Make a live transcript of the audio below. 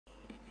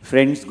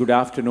Friends, good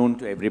afternoon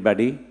to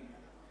everybody,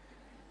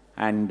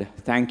 and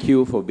thank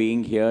you for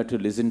being here to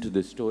listen to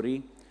this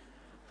story.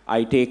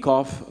 I take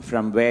off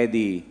from where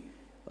the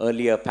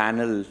earlier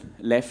panel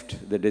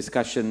left, the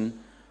discussion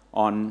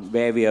on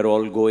where we are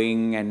all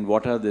going and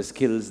what are the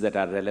skills that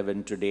are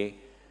relevant today.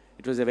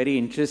 It was a very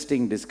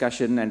interesting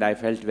discussion, and I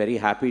felt very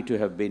happy to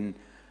have been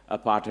a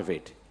part of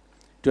it,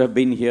 to have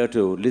been here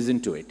to listen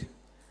to it.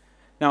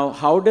 Now,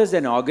 how does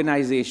an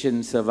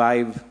organization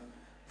survive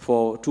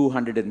for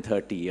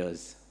 230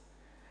 years?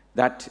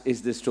 That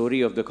is the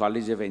story of the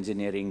College of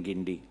Engineering,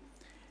 Guindy.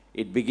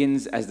 It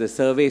begins as the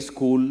survey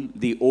school,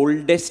 the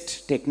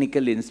oldest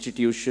technical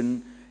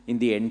institution in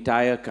the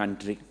entire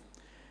country.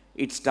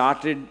 It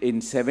started in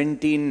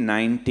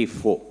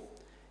 1794.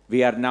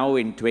 We are now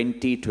in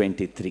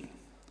 2023.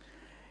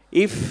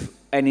 If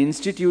an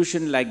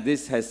institution like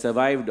this has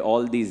survived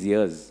all these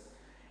years,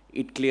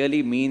 it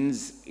clearly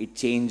means it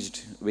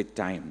changed with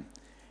time.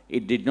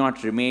 It did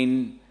not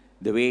remain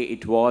the way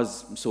it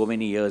was so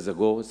many years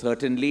ago.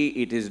 Certainly,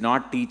 it is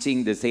not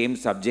teaching the same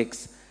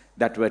subjects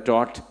that were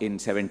taught in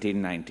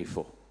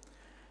 1794.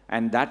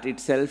 And that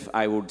itself,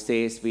 I would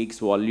say, speaks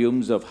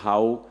volumes of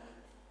how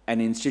an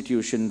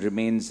institution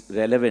remains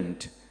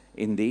relevant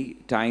in the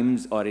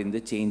times or in the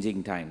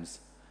changing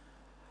times.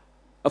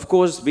 Of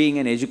course, being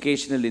an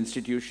educational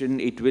institution,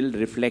 it will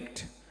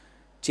reflect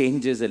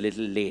changes a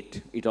little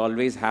late. It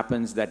always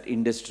happens that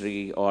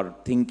industry or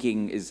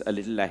thinking is a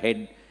little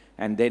ahead,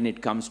 and then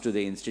it comes to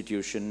the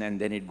institution, and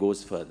then it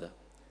goes further.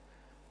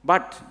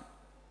 But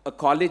a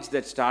college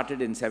that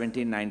started in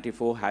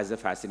 1794 has a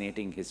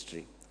fascinating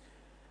history.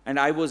 And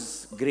I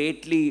was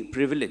greatly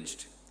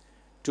privileged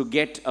to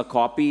get a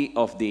copy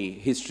of the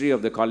history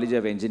of the College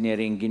of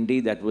Engineering,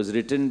 Guindy, that was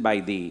written by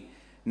the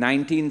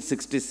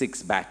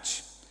 1966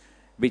 batch,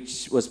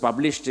 which was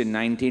published in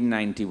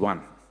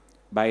 1991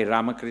 by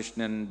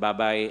Ramakrishnan,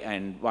 Babai,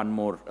 and one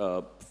more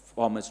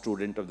former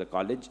student of the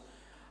college.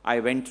 I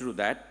went through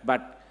that,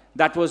 but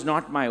that was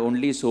not my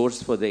only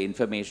source for the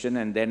information,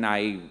 and then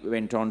I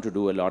went on to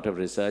do a lot of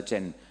research,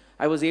 and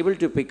I was able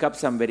to pick up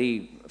some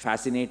very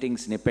fascinating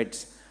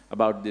snippets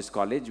about this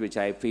college, which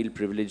I feel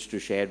privileged to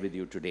share with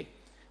you today.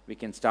 We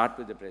can start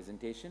with the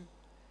presentation.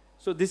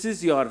 So this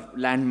is your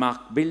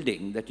landmark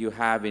building that you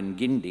have in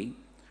Guindy,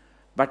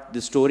 but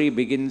the story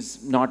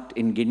begins not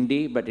in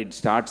Guindy, but it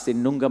starts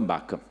in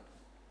Nungambakam.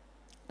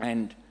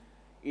 And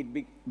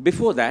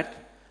before that,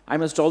 I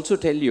must also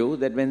tell you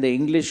that when the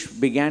English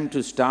began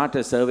to start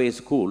a survey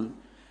school,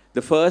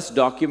 the first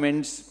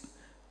documents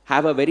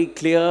have a very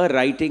clear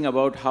writing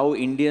about how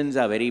Indians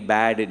are very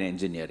bad in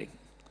engineering.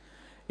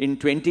 In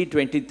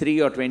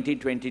 2023 or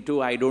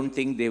 2022, I don't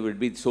think they would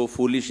be so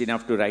foolish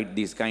enough to write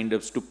these kind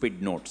of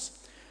stupid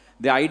notes.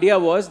 The idea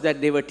was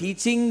that they were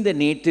teaching the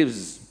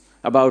natives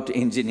about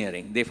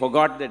engineering. They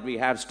forgot that we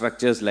have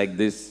structures like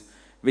this,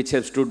 which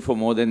have stood for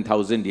more than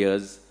 1,000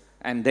 years,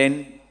 and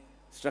then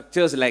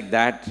structures like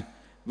that,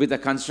 with a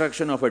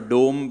construction of a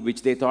dome,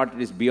 which they thought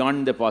is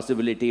beyond the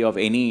possibility of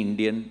any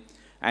Indian,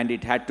 and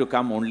it had to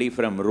come only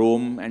from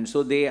Rome. And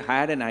so they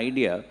had an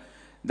idea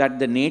that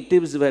the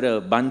natives were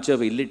a bunch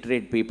of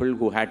illiterate people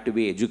who had to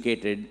be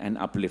educated and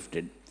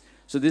uplifted.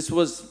 So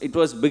it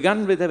was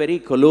begun with a very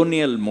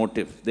colonial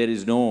motive. There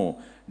is no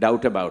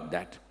doubt about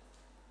that.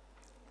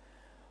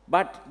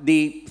 But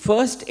the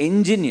first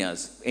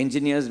engineers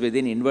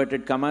within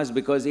inverted commas,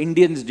 because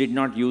Indians did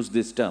not use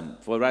this term.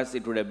 For us,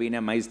 it would have been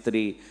a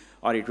Maistri,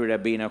 or it would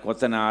have been a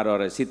Kotanar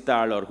or a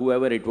Sittal or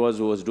whoever it was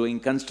who was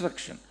doing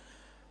construction.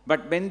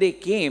 But when they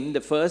came,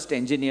 the first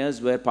engineers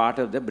were part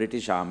of the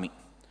British Army.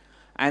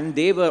 And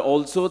they were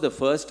also the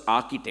first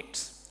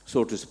architects,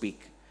 so to speak.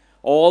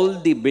 All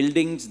the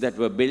buildings that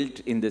were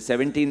built in the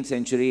 17th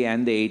century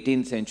and the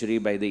 18th century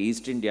by the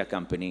East India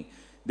Company,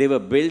 they were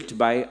built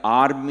by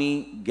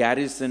army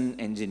garrison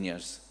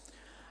engineers.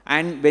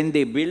 And when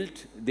they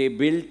built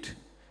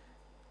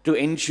to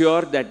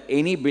ensure that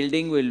any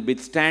building will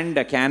withstand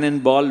a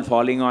cannonball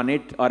falling on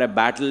it or a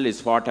battle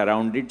is fought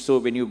around it. So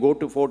when you go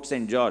to Fort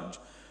St. George,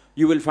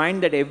 you will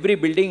find that every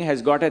building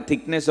has got a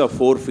thickness of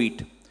 4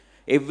 feet.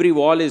 Every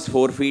wall is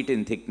 4 feet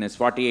in thickness,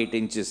 48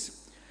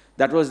 inches.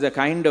 That was the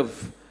kind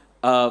of,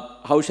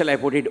 how shall I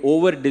put it,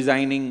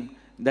 over-designing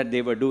that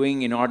they were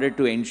doing in order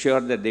to ensure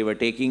that they were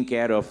taking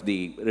care of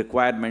the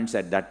requirements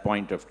at that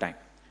point of time.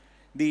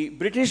 The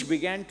British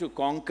began to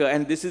conquer,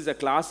 and this is a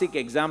classic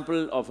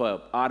example of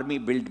an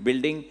army-built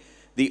building,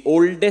 the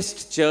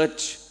oldest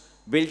church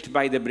built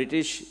by the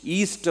British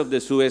east of the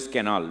Suez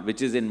Canal,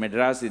 which is in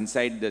Madras,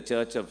 inside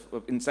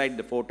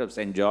the fort of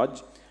St.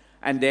 George.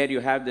 And there you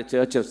have the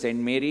Church of St.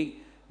 Mary.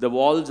 The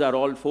walls are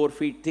all 4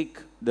 feet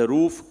thick. The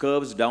roof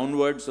curves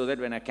downward so that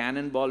when a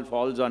cannonball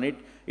falls on it,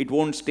 it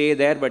won't stay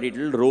there, but it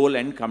will roll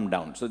and come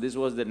down. So this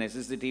was the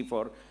necessity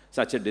for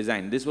such a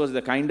design. This was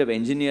the kind of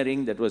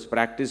engineering that was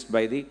practiced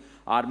by the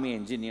army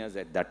engineers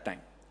at that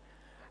time.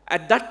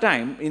 At that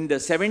time, in the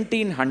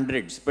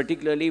 1700s,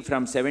 particularly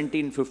from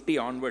 1750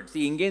 onwards,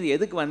 see, inge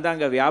edukku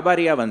vandanga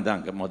vyabariya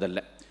vandanga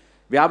modalla.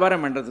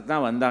 வியாபாரம் பண்ணுறதுக்கு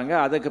தான் வந்தாங்க.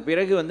 அதுக்கு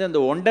பிறகு அந்த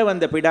ஒண்டை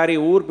வந்த பிடாரி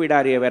ஊர்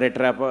பிடாரியை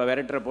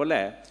விரட்டுற போல்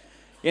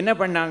என்ன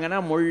பண்ணாங்கன்னா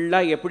முள்ளா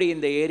எப்படி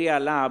இந்த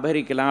ஏரியாலாம்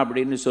அபகரிக்கலாம்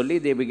அப்படின்னு சொல்லி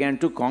they began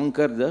to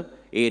conquer the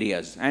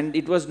areas. And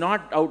it was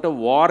not out of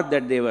war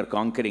that they were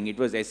conquering. It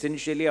was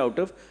essentially out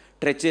of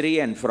treachery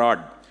and fraud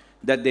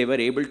that they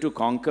were able to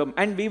conquer.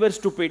 And we were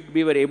stupid.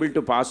 We were able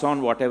to pass on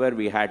whatever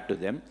we had to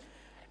them.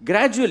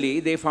 Gradually,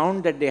 they found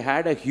that they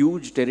had a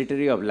huge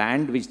territory of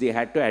land which they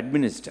had to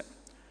administer.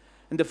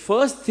 And the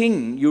first thing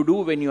you do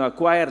when you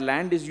acquire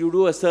land is you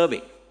do a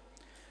survey.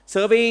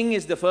 Surveying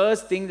is the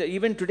first thing that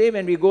even today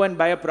when we go and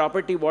buy a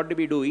property, what do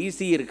we do? EC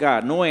irka,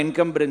 no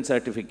encumbrance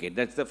certificate.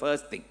 That's the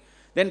first thing.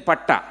 Then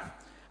patta.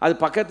 Adu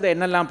pakkathula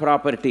ennallam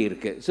property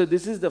irukku. So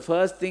this is the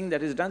first thing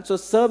that is done. So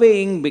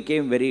surveying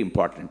became very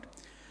important.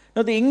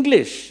 Now the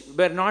English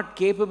were not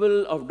capable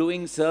of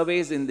doing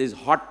surveys in this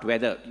hot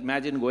weather.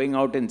 Imagine going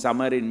out in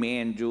summer in May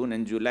and June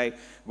and July,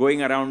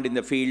 going around in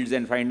the fields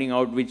and finding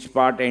out which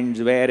part ends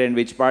where and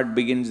which part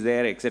begins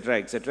there, etc.,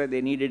 etc.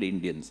 They needed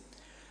Indians.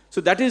 So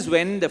that is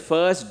when the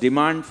first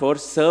demand for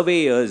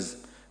surveyors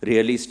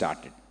really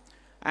started.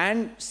 And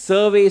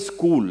survey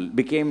school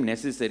became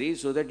necessary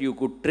so that you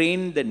could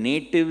train the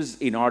natives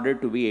in order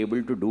to be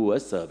able to do a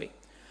survey.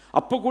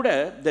 Appo kuda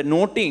the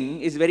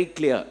noting is very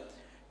clear.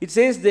 It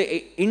says the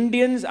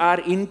Indians are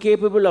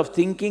incapable of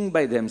thinking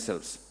by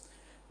themselves.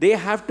 They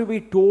have to be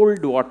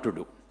told what to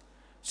do.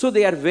 So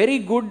they are very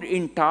good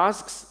in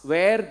tasks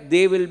where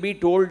they will be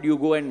told you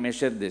go and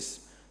measure this,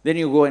 then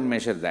you go and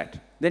measure that.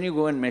 Then you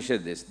go and measure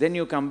this. Then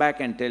you come back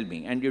and tell me.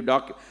 And you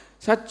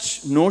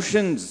such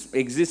notions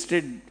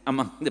existed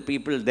among the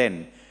people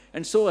then.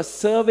 And so a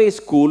survey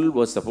school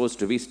was supposed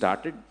to be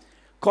started.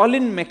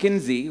 Colin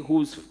Mackenzie,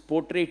 whose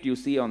portrait you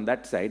see on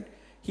that side,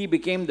 he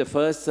became the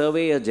first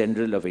Surveyor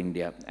General of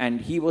India.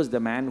 And he was the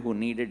man who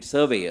needed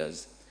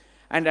surveyors.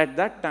 And at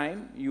that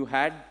time, you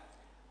had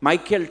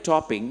Michael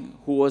Topping,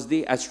 who was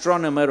the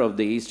astronomer of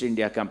the East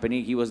India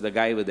Company. He was the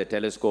guy with the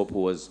telescope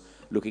who was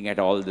looking at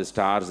all the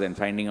stars and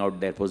finding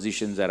out their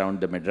positions around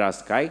the Madras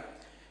sky.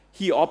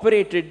 He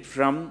operated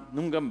from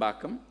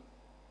Nungambakam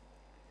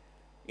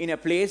in a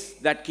place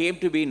that came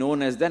to be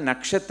known as the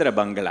Nakshatra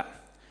Bangala.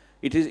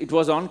 It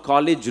was on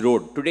College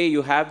Road. Today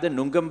you have the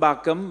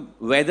Nungambakam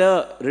Weather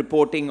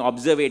Reporting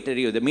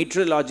Observatory, or the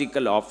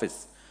Meteorological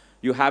Office.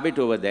 You have it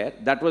over there.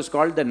 That was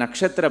called the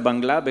Nakshatra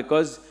Bangala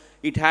because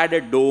it had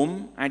a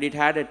dome and it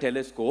had a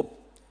telescope,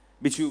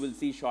 which you will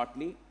see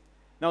shortly.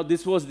 Now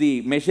this was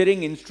the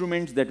measuring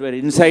instruments that were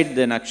inside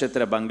the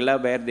Nakshatra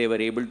Bangla, where they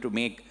were able to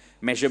make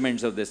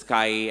measurements of the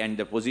sky and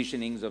the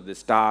positionings of the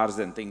stars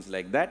and things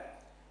like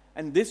that.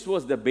 And this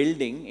was the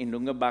building in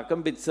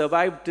Nungambakam which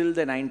survived till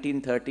the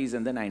 1930s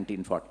and the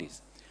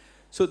 1940s.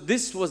 So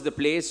this was the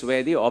place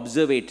where the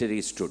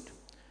observatory stood.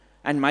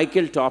 And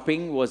Michael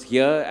Topping was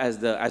here as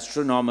the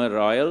Astronomer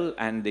Royal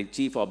and the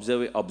Chief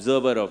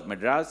Observer of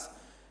Madras.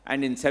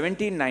 And in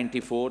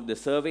 1794, the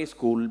survey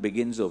school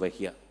begins over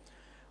here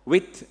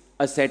with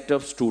a set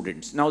of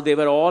students. Now they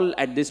were all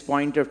at this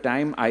point of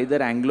time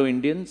either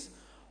Anglo-Indians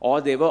or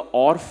they were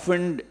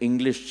orphaned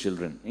English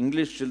children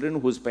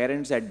whose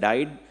parents had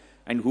died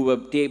and who were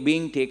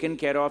being taken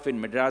care of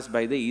in Madras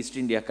by the East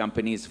India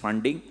Company's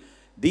funding.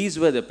 These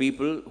were the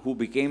people who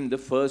became the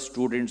first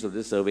students of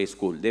the survey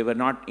school. They were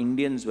not,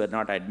 Indians were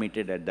not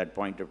admitted at that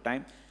point of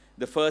time.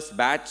 The first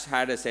batch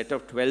had a set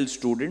of 12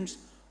 students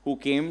who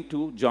came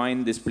to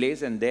join this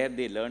place, and there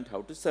they learned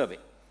how to survey.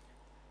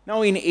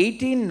 Now in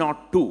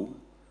 1802,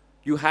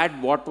 you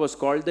had what was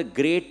called the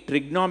Great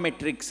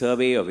Trigonometric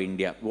Survey of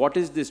India. What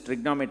is this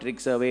Trigonometric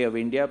Survey of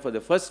India? For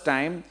the first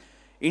time,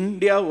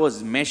 India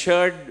was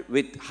measured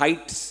with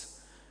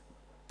heights,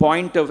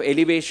 point of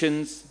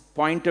elevations,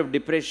 point of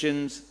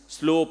depressions,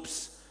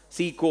 slopes,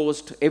 sea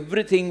coast,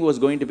 everything was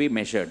going to be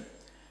measured.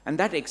 And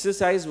that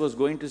exercise was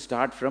going to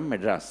start from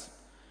Madras.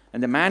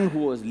 And the man who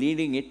was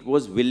leading it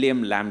was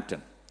William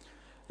Lambton.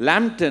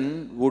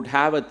 Lambton would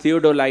have a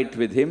theodolite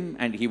with him,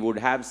 and he would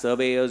have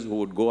surveyors who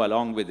would go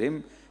along with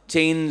him,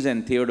 chains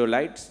and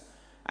theodolites,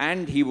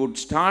 and he would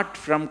start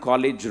from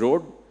College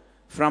Road.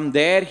 From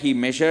there, he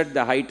measured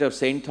the height of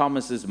St.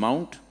 Thomas's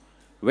Mount,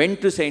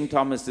 went to St.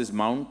 Thomas's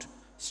Mount,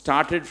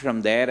 started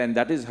from there, and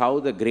that is how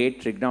the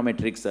Great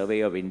Trigonometric Survey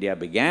of India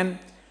began.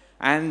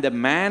 And the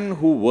man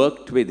who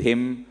worked with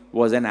him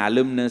was an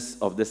alumnus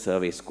of the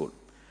survey school,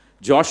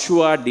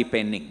 Joshua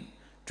Depenning.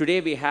 Today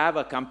we have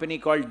a company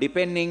called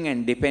Depenning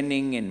and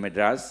Depenning in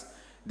Madras.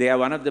 They are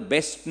one of the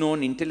best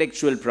known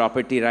intellectual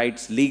property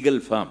rights legal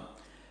firm.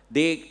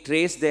 They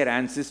trace their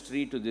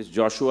ancestry to this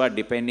Joshua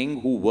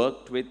Depenning who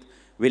worked with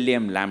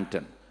William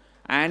Lambton.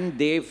 And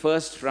they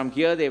first, from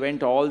here, they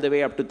went all the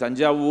way up to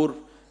Tanjavur.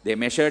 They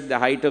measured the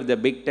height of the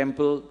big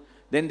temple.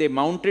 Then they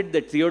mounted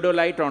the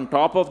theodolite on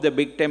top of the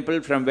big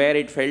temple, from where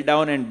it fell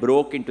down and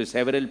broke into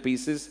several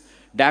pieces,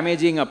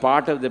 damaging a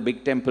part of the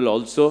big temple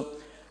also.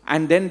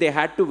 And then they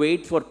had to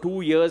wait for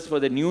 2 years for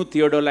the new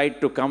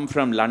theodolite to come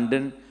from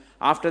London.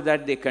 After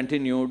that, they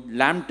continued.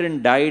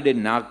 Lambton died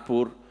in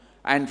Nagpur.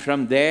 And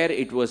from there,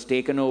 it was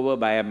taken over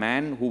by a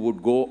man who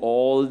would go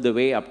all the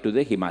way up to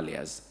the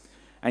Himalayas.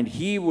 And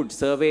he would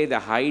survey the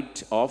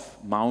height of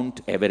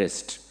Mount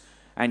Everest.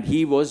 And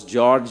he was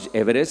George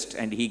Everest,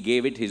 and he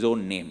gave it his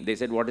own name. They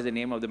said, what is the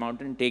name of the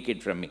mountain? Take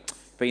it from me.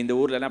 இப்போ இந்த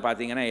ஊர்லலாம்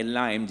பார்த்தீங்கன்னா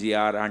எல்லாம்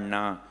எம்ஜிஆர்,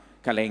 அண்ணா,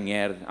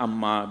 கலைஞர்,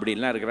 அம்மா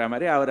இப்படிலாம் இருக்கிற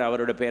மாதிரி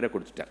அவரோட பேரை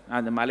கொடுத்துட்டார்.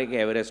 அந்த மலைக்கு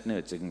எவரெஸ்ட்னு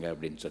வச்சுக்கோங்க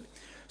அப்படின்னு சொல்லி.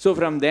 So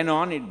from then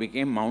on, it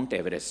became Mount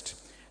Everest.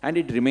 And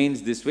it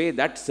remains this way.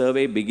 That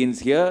survey begins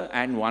here,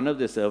 and one of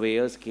the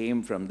surveyors came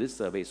from this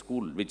survey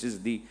school, which is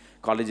the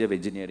College of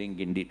Engineering,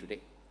 Guindy today.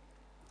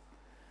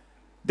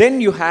 Then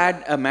you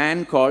had a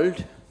man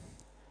called,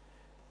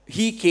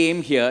 he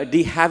came here,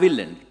 de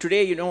Havilland.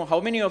 Today, you know, how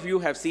many of you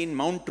have seen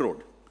Mount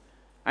Road?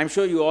 I'm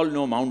sure you all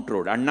know Mount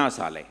Road, Anna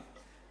Salai.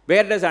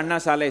 Where does Anna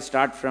Salai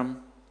start from?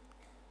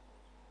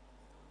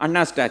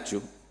 Anna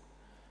statue.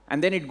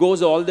 And then it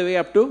goes all the way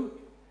up to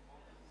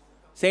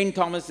St.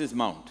 Thomas's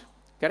Mount,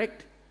 correct?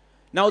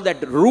 Now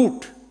that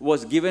route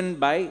was given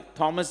by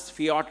Thomas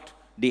Fiat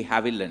de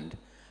Havilland.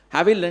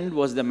 Havilland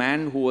was the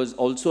man who was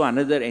also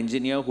another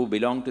engineer who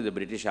belonged to the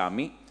British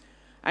Army,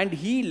 and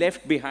he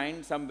left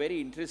behind some very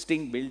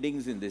interesting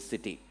buildings in this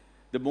city.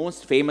 The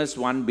most famous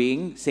one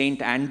being St.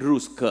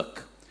 Andrew's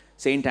Kirk.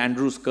 St.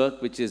 Andrew's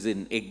Kirk, which is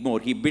in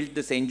Egmore. He built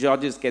the St.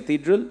 George's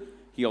Cathedral.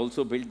 He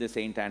also built the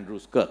St.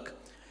 Andrew's Kirk.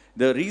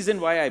 The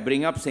reason why I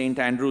bring up St.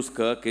 Andrew's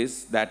Kirk is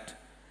that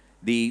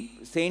the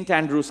St.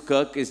 Andrew's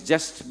Kirk is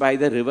just by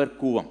the river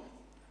Kuvam,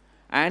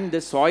 and the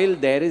soil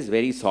there is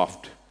very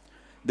soft.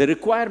 The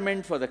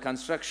requirement for the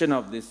construction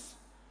of this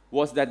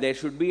was that there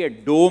should be a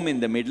dome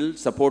in the middle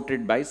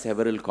supported by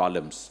several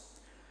columns.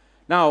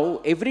 Now,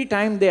 every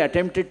time they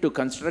attempted to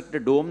construct a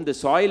dome, the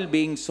soil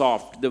being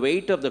soft, the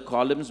weight of the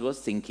columns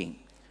was sinking,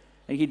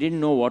 and he didn't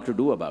know what to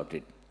do about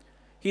it.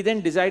 He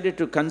then decided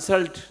to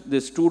consult the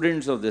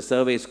students of the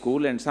survey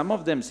school, and some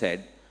of them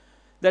said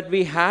that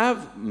we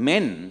have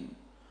men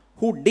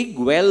who dig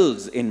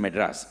wells in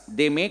Madras.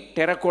 They make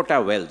terracotta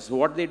wells. So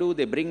what they do,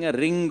 they bring a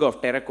ring of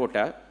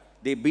terracotta,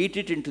 they beat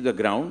it into the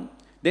ground,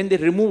 then they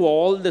remove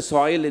all the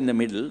soil in the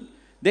middle,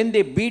 then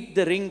they beat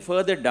the ring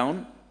further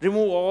down,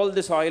 remove all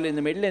the soil in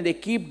the middle, and they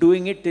keep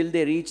doing it till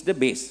they reach the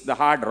base, the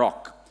hard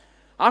rock.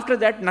 After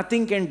that,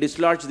 nothing can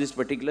dislodge this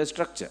particular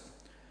structure.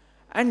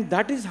 And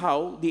that is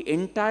how the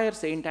entire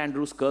St.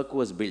 Andrew's Kirk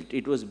was built.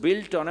 It was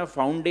built on a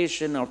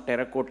foundation of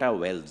terracotta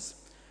wells.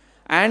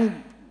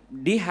 And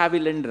de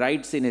Havilland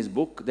writes in his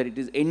book that it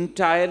is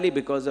entirely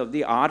because of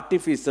the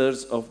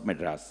artificers of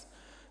Madras.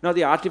 Now,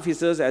 the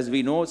artificers, as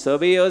we know,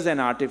 surveyors and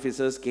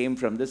artificers came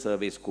from the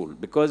survey school,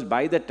 because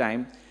by the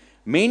time,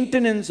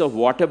 maintenance of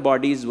water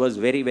bodies was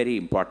very, very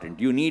important.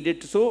 You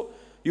needed, so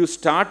you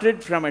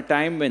started from a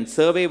time when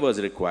survey was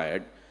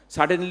required.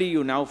 Suddenly,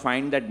 you now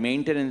find that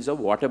maintenance of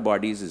water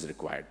bodies is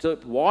required. So,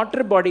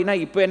 water body na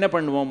ipo enna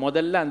pannuvom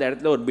modalla and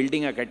edathila or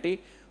building a katti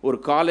ஒரு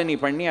colony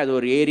பண்ணி அது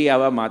ஒரு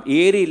ஏரியாவாக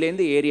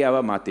ஏரியிலேருந்து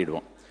ஏரியாவாக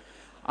மாற்றிடுவோம்.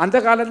 அந்த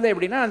காலத்தில்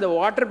எப்படின்னா அந்த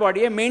water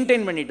பாடியை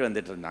maintain பண்ணிட்டு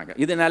வந்துட்டு இருந்தாங்க.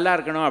 இது நல்லா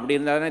இருக்கணும், அப்படி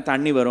இருந்தால் தானே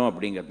தண்ணி வரும்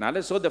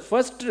அப்படிங்கிறதுனால. So the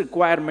first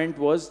requirement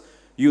was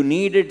you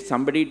needed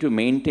somebody to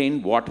maintain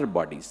water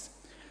bodies.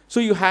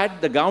 So you had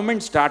the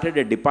government started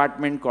a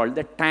department called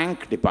the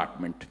tank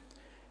department,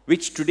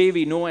 which today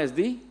we know as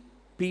the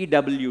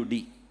PWD,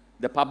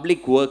 the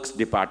Public Works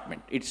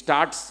Department. It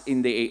starts in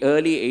the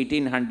early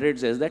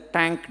 1800s as the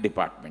tank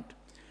department.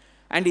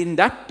 And in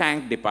that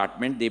tank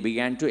department, they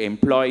began to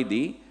employ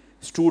the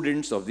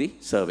students of the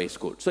survey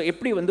school. So,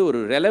 எப்படி வந்து ஒரு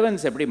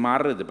relevance எப்படி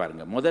மாறுறது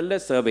பாருங்க. முதல்ல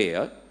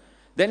surveyor,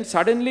 then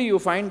suddenly you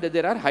find that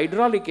there are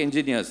hydraulic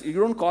engineers. You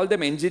don't call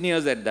them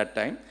engineers at that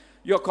time.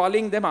 You are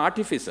calling them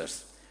artificers.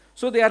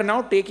 So, they are now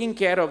taking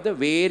care of the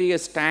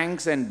various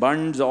tanks and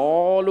bunds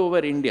all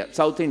over India,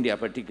 South India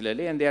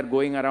particularly, and they are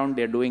going around,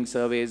 they are doing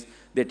surveys,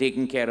 they are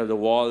taking care of the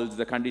walls,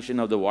 the condition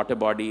of the water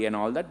body and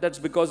all that.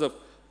 That's because of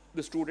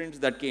the students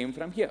that came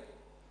from here.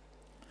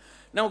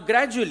 Now,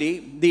 gradually,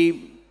 the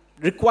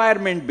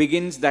requirement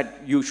begins that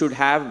you should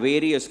have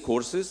various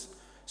courses.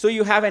 So,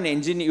 you have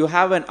you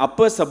have an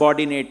upper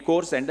subordinate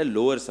course and a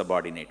lower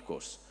subordinate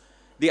course.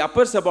 The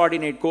upper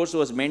subordinate course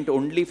was meant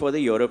only for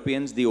the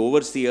Europeans, the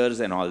overseers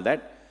and all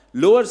that.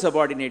 Lower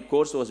subordinate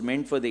course was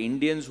meant for the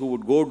Indians who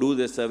would go do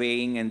the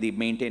surveying and the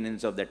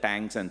maintenance of the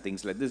tanks and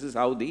things like this. This is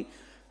how the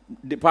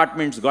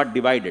departments got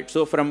divided.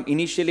 So, from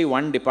initially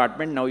one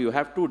department, now you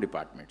have two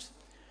departments.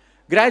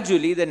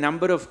 Gradually, the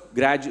number of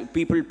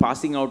people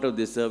passing out of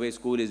this survey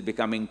school is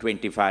becoming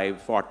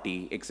 25,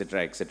 40,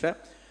 etc., etc.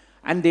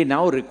 And they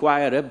now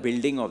require a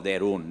building of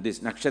their own. This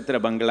Nakshatra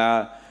Bangla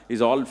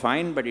is all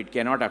fine, but it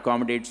cannot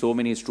accommodate so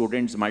many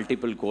students,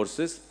 multiple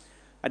courses.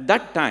 At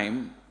that time,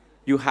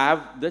 you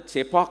have the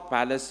Chepauk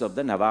Palace of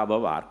the Nawab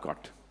of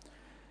Arcot.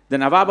 The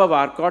Nawab of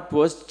Arcot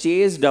was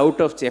chased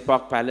out of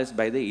Chepauk Palace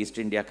by the East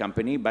India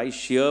Company by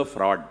sheer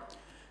fraud.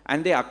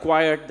 And they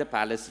acquired the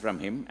palace from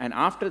him. And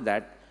after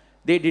that,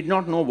 they did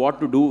not know what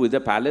to do with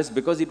the palace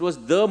because it was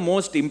the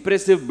most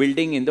impressive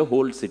building in the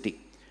whole city.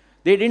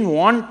 They didn't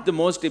want the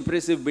most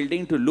impressive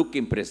building to look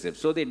impressive.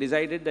 So they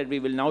decided that we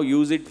will now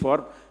use it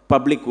for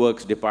public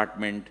works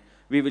department.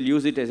 We will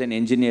use it as an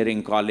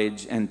engineering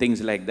college and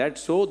things like that.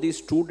 So these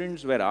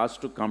students were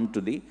asked to come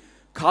to the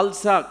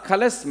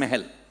Khalas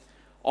Mahal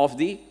of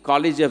the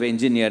College of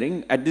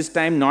Engineering. At this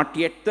time, not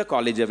yet the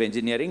College of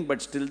Engineering,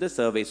 but still the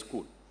survey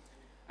school.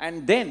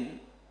 And then,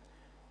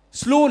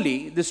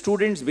 slowly, the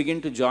students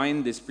begin to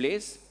join this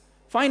place.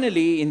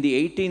 Finally, in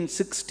the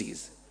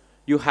 1860s,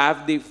 you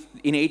have in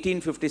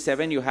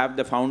 1857, you have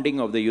the founding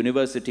of the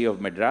University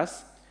of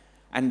Madras.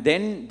 And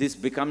then this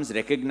becomes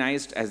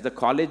recognized as the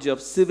College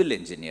of Civil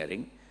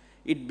Engineering.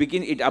 It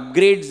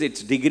upgrades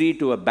its degree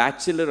to a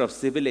Bachelor of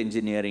Civil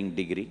Engineering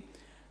degree.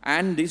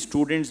 And the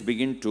students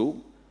begin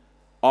to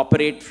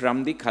operate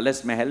from the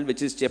Khalas Mahal,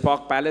 which is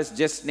Chepauk Palace,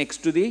 just next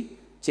to the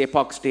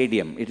Chepauk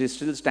Stadium. It is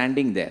still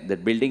standing there.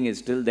 That building is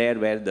still there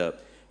where the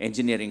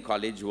engineering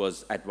college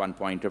was at one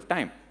point of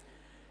time.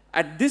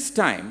 At this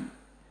time,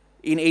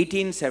 in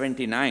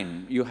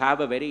 1879, you have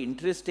a very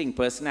interesting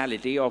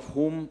personality of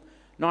whom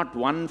not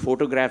one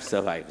photograph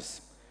survives.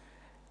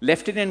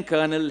 Lieutenant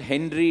Colonel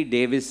Henry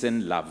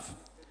Davison Love.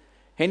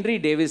 Henry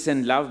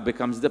Davison Love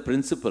becomes the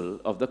principal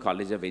of the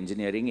College of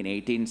Engineering in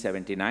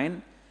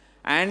 1879.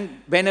 And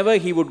whenever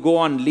he would go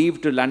on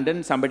leave to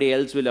London, somebody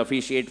else will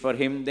officiate for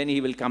him, then he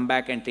will come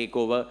back and take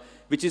over,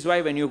 which is why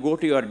when you go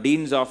to your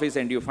dean's office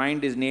and you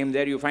find his name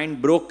there, you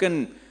find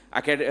broken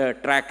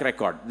track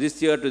record,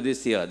 this year to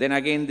this year, then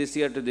again this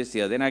year to this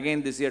year, then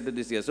again this year to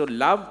this year. So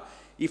Love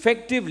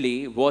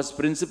effectively was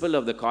principal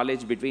of the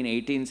college between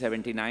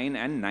 1879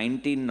 and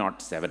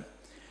 1907.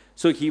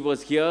 So he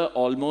was here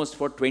almost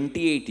for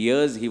 28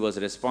 years. He was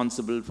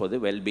responsible for the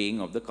well-being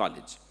of the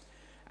college.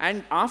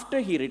 And after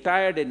he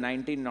retired in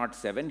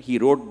 1907, he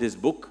wrote this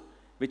book,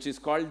 which is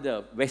called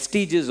The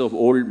Vestiges of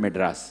Old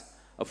Madras,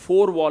 a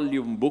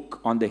 4-volume book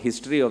on the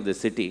history of the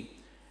city.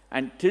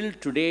 And till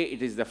today,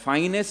 it is the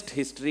finest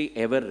history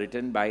ever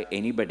written by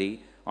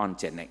anybody on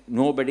Chennai.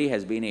 Nobody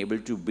has been able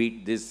to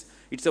beat this.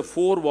 It's a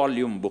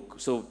 4-volume book.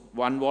 So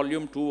 1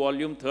 volume, 2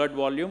 volume, 3rd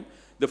volume.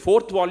 The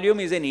 4th volume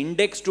is an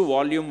index to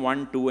volume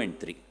 1, 2, and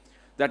 3.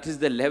 That is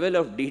the level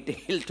of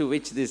detail to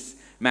which this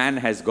man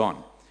has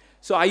gone.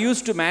 So I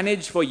used to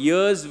manage for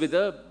years with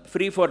a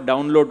free for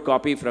download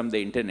copy from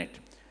the internet.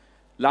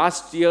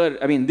 This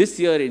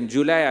year in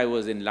July, I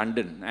was in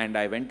London and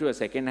I went to a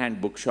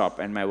second-hand bookshop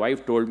and my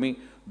wife told me,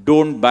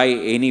 don't buy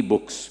any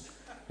books.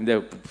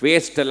 The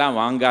waste ella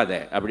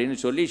vaangada appadinu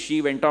solli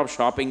she went off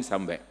shopping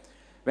somewhere.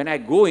 When I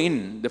go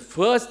in, the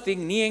first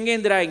thing, nee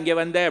engendra inge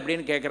vanda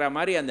appadinu kekra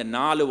mari and the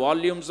 4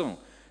 volumes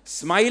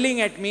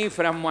smiling at me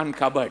from one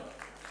cupboard.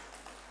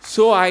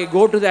 So I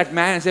go to that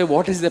man and say,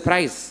 what is the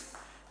price?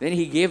 Then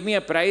he gave me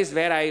a price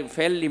where I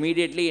fell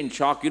immediately in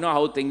shock. You know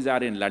how things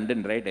are in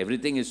London, right?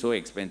 Everything is so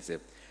expensive.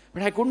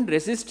 But I couldn't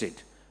resist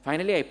it.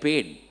 Finally, I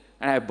paid.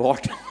 And I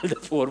bought all the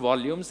 4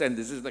 volumes. And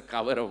this is the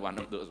cover of one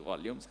of those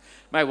volumes.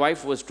 My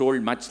wife was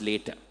told much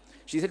later.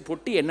 She said,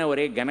 Putti enna ore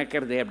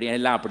ganakkarde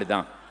ella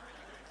appadidhaan.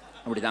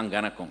 Appadidhaan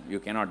ganakkum. You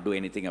cannot do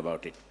anything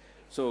about it.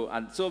 So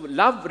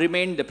Love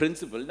remained the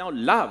principal. Now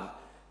Love,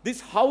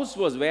 this house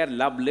was where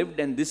Love lived.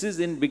 And this is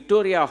in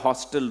Victoria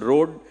Hostel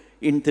Road,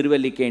 in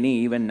Tiruvallikeni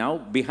even now,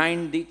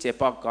 behind the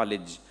Chepauk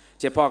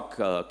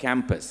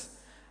campus.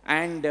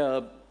 And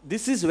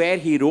this is where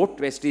he wrote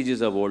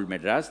Vestiges of Old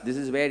Madras. This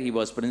is where he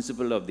was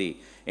principal of the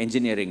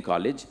engineering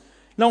college.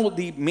 Now,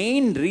 the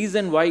main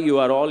reason why you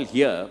are all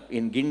here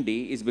in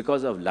Guindy is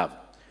because of Love.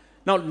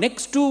 Now,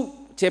 next to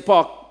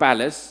Chepauk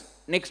Palace,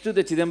 next to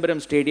the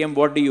Chidambaram Stadium,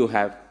 what do you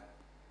have?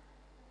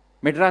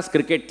 Madras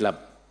Cricket Club,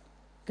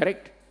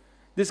 correct?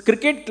 This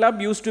cricket club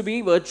used to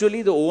be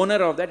virtually the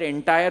owner of that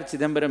entire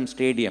Chidambaram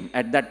Stadium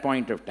at that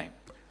point of time.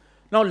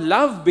 Now,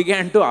 Love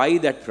began to eye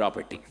that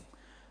property.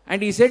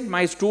 And he said,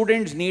 my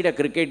students need a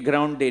cricket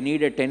ground, they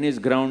need a tennis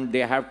ground, they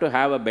have to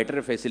have a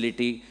better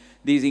facility.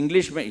 These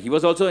Englishmen, he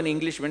was also an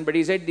Englishman, but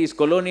he said these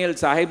colonial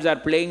sahibs are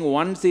playing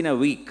once in a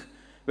week,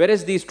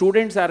 whereas these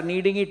students are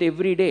needing it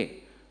every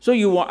day. So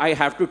I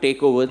have to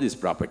take over this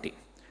property.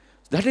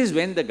 That is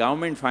when the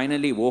government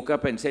finally woke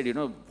up and said, you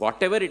know,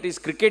 whatever it is,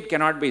 cricket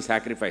cannot be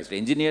sacrificed.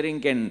 Engineering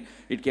can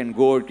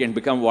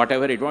become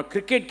whatever it wants.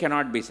 Cricket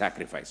cannot be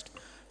sacrificed.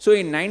 So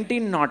in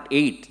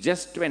 1908,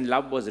 just when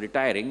Love was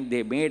retiring,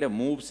 they made a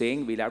move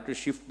saying, we'll have to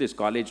shift this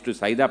college to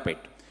Saidapet,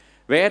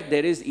 where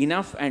there is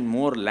enough and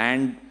more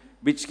land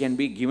which can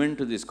be given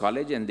to this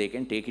college and they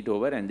can take it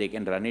over and they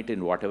can run it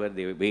in whatever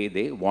way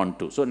they want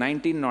to. So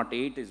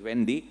 1908 is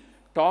when the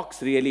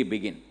talks really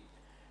begin.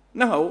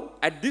 Now,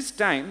 at this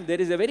time,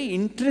 there is a very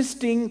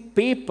interesting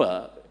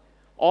paper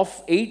of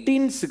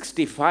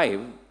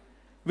 1865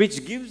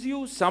 which gives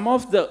you some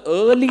of the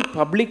early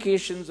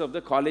publications of the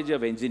College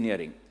of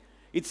Engineering.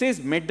 It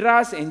says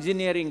Madras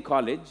Engineering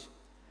College.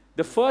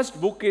 The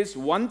first book is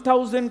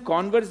 1000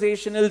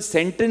 Conversational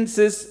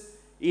Sentences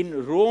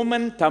in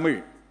Roman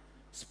Tamil,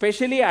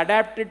 specially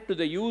adapted to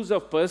the use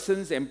of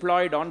persons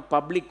employed on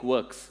public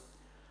works,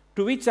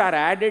 to which are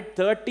added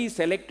 30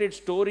 selected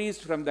stories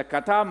from the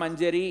Katha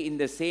Manjari in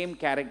the same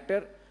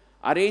character,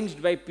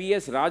 arranged by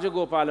P.S.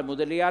 Rajagopala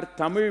Mudaliyar,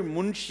 Tamil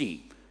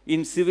Munshi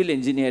in Civil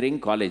Engineering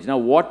College. Now,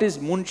 what is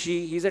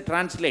Munshi? He is a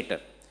translator,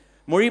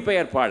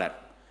 Mozhipeyarpalar.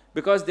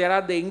 Because there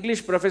are the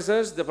English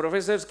professors, the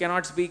professors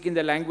cannot speak in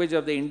the language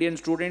of the Indian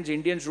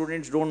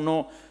students don't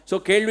know. So,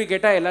 kelvi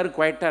ketta ellaru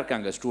quiet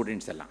irukanga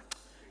students ella.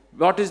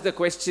 What is the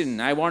question?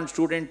 I want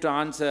students to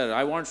answer.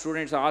 I want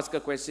students to ask a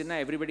question.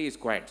 Everybody is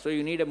quiet. So,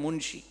 you need a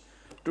munshi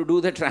to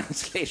do the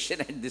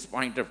translation at this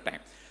point of time.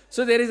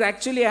 So, there is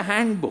actually a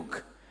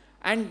handbook.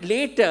 And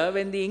later,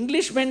 when the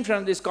Englishmen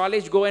from this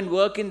college go and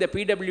work in the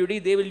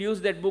PWD, they will use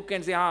that book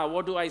and say,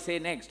 what do I say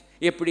next?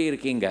 Eppadi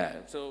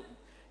irkinga. So,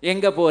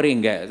 enga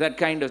poringa, that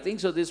kind of thing.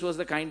 So, this was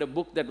the kind of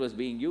book that was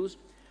being used.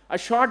 A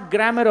short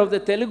grammar of the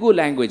Telugu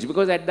language,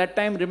 because at that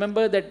time,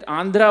 remember that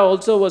Andhra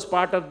also was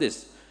part of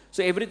this.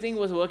 So, everything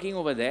was working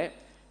over there.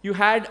 You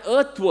had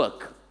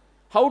earthwork,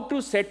 how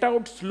to set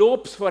out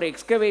slopes for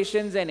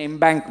excavations and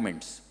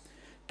embankments.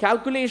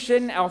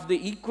 Calculation of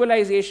the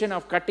equalization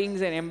of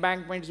cuttings and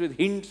embankments with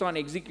hints on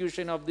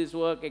execution of this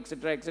work,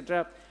 etc.,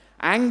 etc.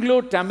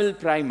 Anglo-Tamil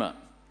primer,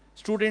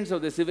 students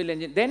of the civil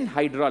engineering, then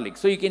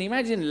hydraulics. So you can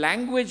imagine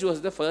language was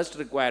the first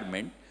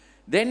requirement,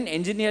 then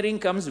engineering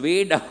comes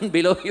way down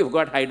below, you've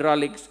got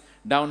hydraulics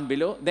down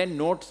below, then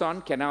notes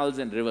on canals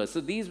and rivers. So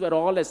these were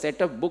all a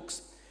set of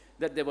books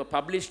that they were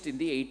published in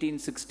the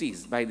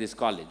 1860s by this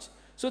college.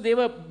 So they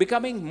were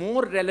becoming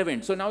more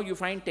relevant. So now you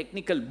find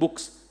technical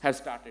books have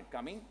started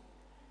coming.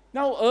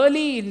 Now,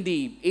 early in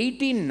the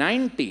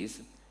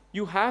 1890s,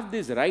 you have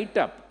this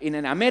write-up in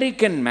an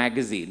American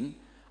magazine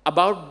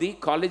about the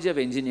College of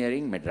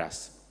Engineering,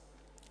 Madras.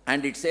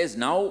 And it says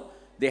now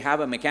they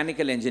have a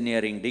mechanical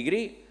engineering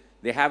degree,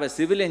 they have a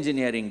civil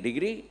engineering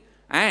degree,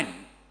 and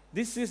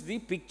this is the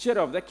picture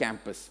of the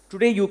campus.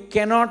 Today, you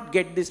cannot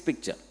get this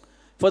picture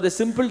for the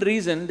simple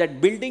reason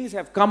that buildings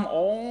have come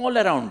all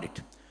around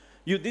it.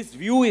 This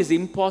view is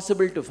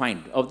impossible to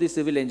find of the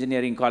civil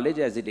engineering college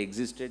as it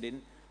existed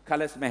in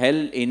Kalas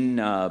Mahal in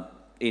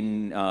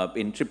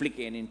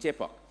Triplicane in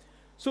Chepauk.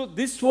 So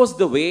this was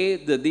the way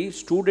the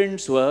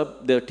students were,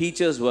 the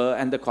teachers were,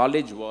 and the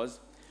college was.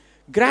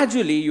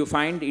 Gradually, you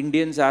find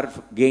Indians are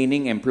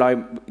gaining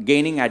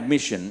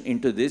admission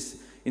into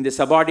this in the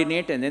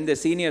subordinate and then the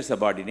senior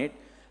subordinate,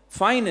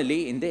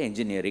 finally in the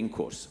engineering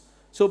course.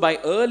 So by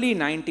early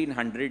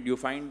 1900, you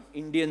find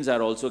Indians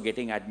are also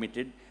getting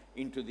admitted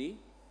into the,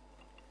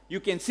 you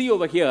can see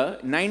over here,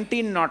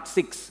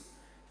 1906.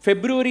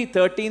 February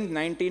 13,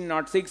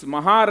 1906,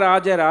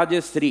 Maharaja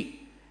Rajasri,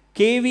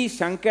 K.V.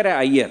 Shankara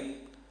Iyer,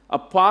 a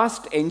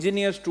past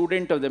engineer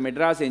student of the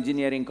Madras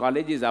Engineering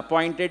College, is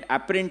appointed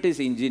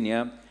apprentice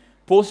engineer,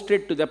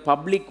 posted to the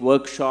Public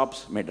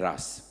Workshops,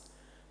 Madras.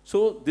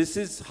 So this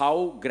is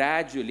how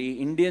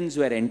gradually Indians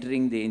were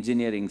entering the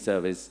engineering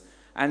service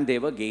and they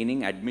were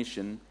gaining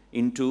admission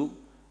into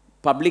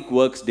Public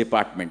Works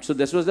Department. So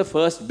this was the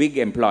first big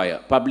employer,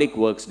 Public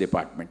Works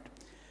Department.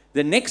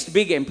 The next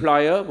big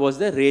employer was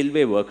the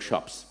railway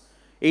workshops.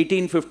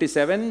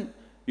 1857,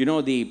 the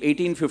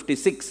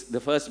 1856, the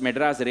first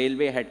Madras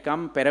Railway had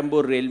come,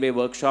 Perambur Railway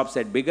workshops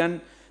had begun,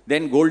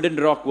 then Golden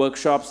Rock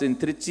workshops in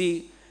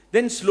Trichy,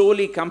 then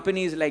slowly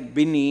companies like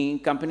Binny,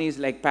 companies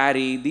like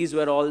Parry, these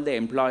were all the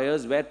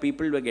employers where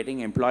people were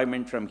getting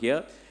employment from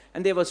here,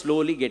 and they were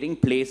slowly getting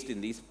placed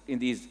in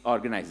these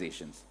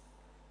organizations.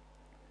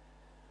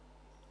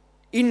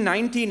 In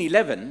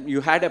 1911,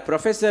 you had a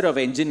professor of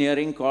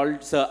engineering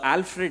called Sir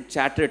Alfred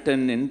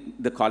Chatterton in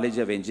the College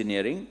of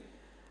Engineering,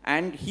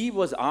 and he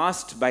was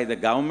asked by the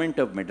government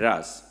of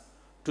Madras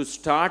to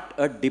start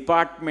a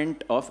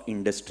department of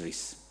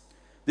industries.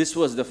 This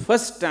was the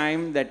first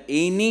time that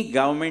any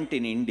government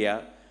in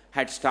India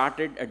had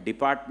started a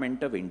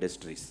department of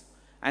industries.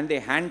 And they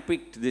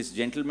handpicked this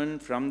gentleman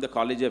from the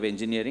College of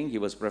Engineering. He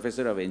was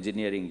professor of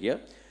engineering here.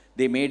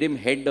 They made him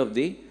head of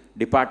the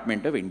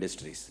Department of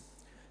Industries.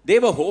 They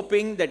were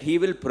hoping that he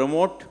will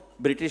promote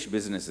British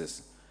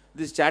businesses.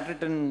 This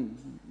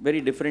Chatterton,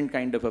 very different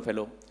kind of a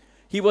fellow.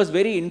 He was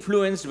very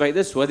influenced by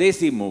the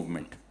Swadeshi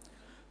movement.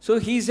 So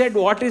he said,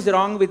 what is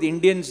wrong with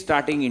Indians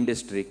starting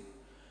industry?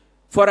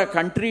 For a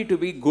country to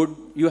be good,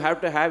 you have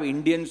to have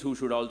Indians who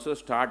should also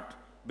start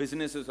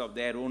businesses of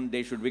their own.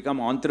 They should become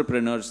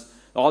entrepreneurs.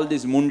 All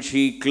this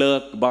Munshi,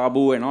 clerk,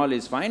 Babu and all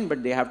is fine,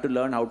 but they have to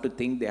learn how to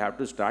think. They have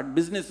to start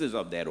businesses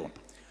of their own.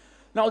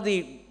 Now,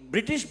 the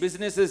British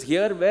businesses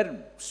here were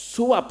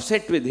so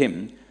upset with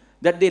him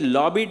that they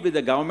lobbied with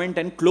the government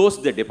and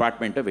closed the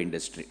Department of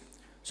Industry.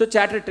 So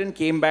Chatterton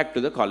came back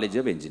to the College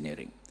of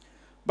Engineering.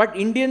 But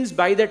Indians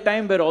by that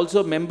time were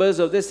also members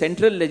of the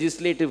Central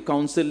Legislative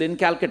Council in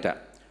Calcutta.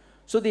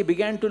 So they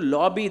began to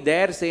lobby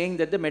there saying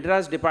that the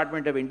Madras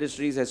Department of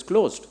Industries has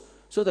closed.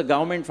 So the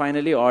government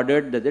finally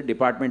ordered that the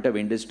Department of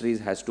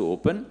Industries has to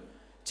open.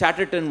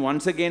 Chatterton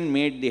once again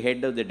made the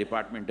head of the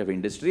Department of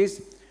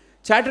Industries.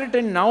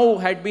 Chatterton now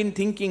had been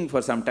thinking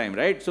for some time,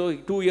 right? So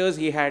 2 years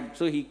he had,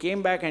 so he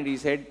came back and he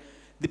said,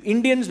 the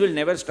Indians will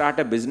never start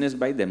a business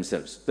by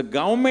themselves. The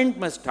government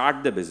must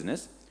start the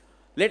business.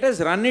 Let us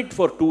run it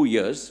for 2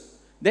 years,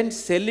 then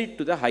sell it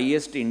to the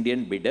highest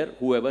Indian bidder,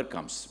 whoever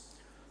comes.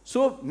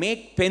 So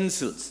make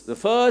pencils. The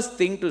first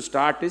thing to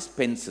start is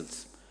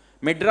pencils.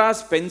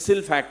 Madras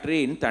Pencil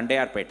Factory in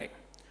Tandayarpete.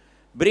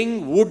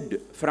 Bring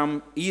wood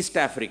from East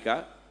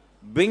Africa,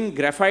 bring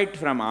graphite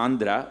from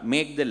Andhra,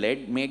 make the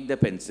lead, make the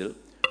pencil.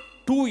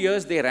 2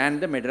 years they ran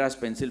the Madras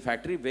pencil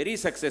factory very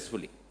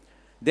successfully.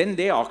 Then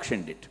they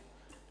auctioned it.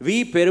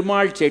 We,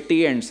 Perumal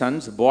Chetty and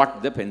Sons,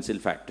 bought the pencil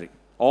factory.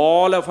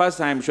 All of us,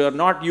 I am sure,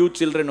 not you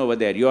children over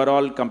there, you are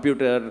all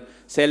computer,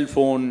 cell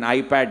phone,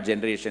 iPad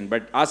generation,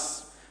 but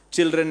us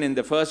children in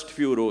the first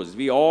few rows,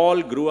 we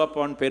all grew up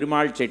on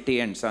Perumal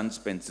Chetty and Sons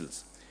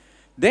pencils.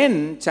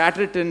 Then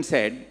Chatterton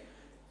said,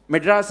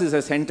 Madras is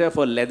a center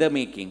for leather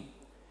making.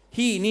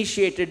 He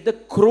initiated the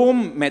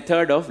chrome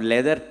method of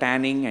leather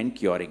tanning and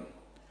curing.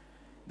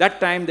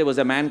 That time there was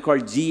a man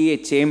called G.A.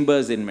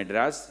 Chambers in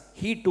Madras.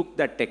 He took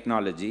that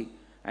technology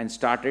and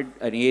started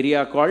an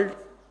area called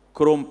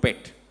Chrome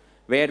Pet,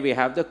 where we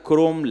have the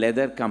Chrome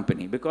Leather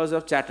Company because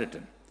of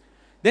Chatterton.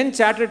 Then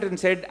Chatterton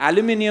said,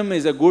 aluminium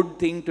is a good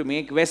thing to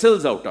make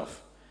vessels out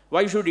of.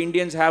 Why should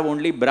Indians have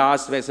only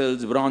brass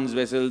vessels, bronze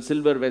vessels,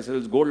 silver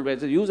vessels, gold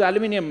vessels? Use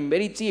aluminium,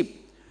 very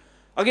cheap.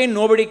 Again,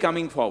 nobody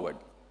coming forward.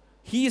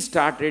 He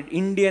started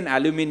Indian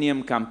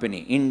Aluminium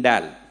Company,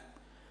 Indal.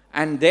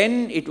 And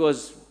then it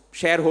was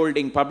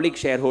shareholding, public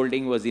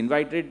shareholding was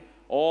invited.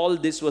 All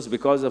this was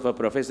because of a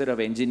professor of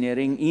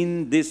engineering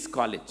in this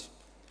college.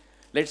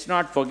 Let's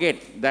not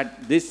forget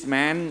that this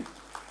man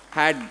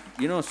had,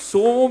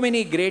 so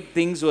many great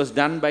things was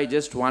done by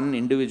just one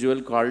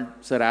individual called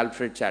Sir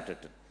Alfred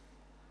Chatterton.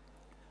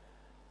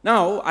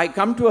 Now, I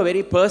come to a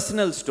very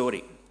personal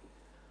story.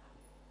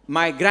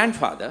 My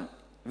grandfather,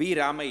 V.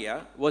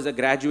 Ramaiah, was a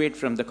graduate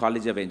from the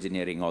College of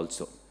Engineering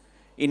also.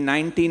 In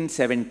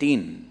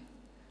 1917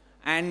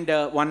 and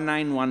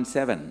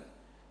 1917,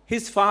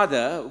 his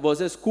father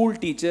was a school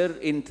teacher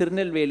in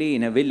Tirunelveli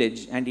in a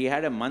village, and he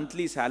had a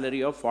monthly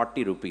salary of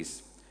 40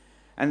 rupees.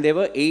 And there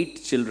were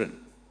 8 children.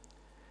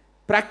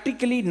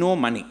 Practically no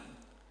money.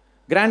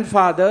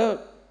 Grandfather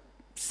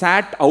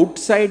sat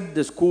outside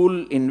the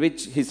school in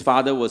which his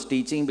father was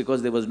teaching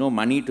because there was no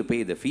money to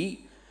pay the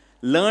fee,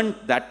 learned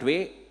that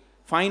way,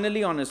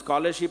 finally on a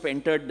scholarship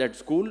entered that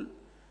school,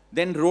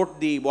 then wrote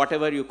the,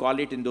 whatever you call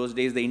it in those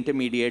days, the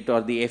intermediate or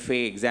the FA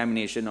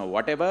examination or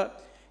whatever,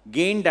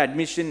 gained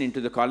admission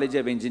into the College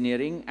of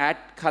Engineering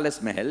at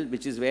Khalas Mahal,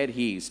 which is where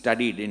he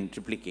studied in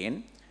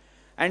Triplicane,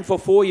 and for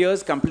 4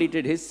 years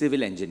completed his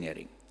civil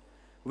engineering.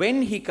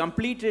 When he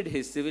completed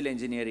his civil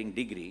engineering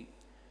degree,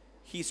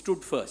 he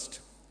stood first.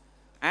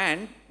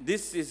 And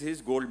this is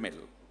his gold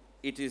medal.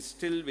 It is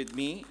still with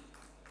me,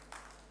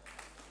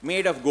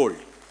 made of gold.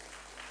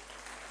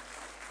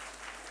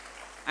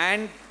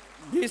 And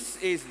this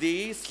is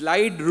the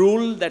slide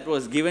rule that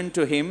was given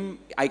to him.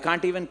 I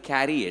can't even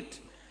carry it.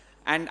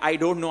 And I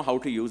don't know how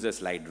to use a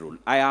slide rule.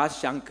 I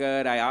asked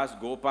Shankar, I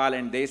asked Gopal,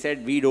 and they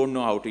said, we don't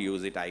know how to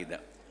use it either.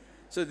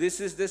 So this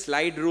is the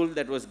slide rule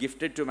that was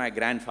gifted to my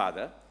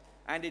grandfather.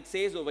 And it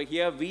says over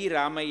here, V.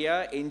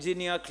 Ramaiah,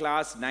 Engineer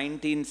Class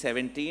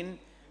 1917,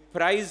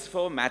 Prize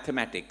for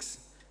Mathematics.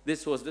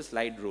 This was the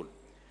slide rule.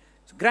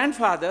 So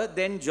grandfather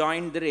then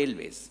joined the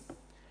railways.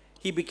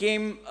 He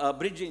became a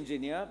bridge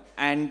engineer,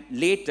 and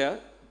later,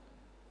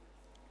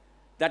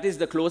 that is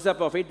the close-up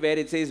of it where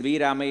it says V.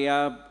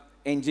 Ramaiah,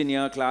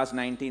 Engineer Class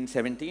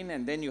 1917,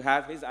 and then you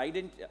have his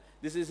identity.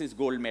 This is his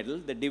gold medal,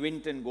 the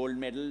Divinton Gold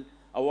Medal,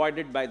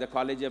 awarded by the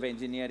College of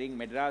Engineering,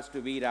 Madras to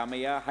V.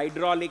 Ramaiah,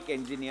 Hydraulic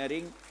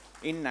Engineering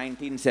in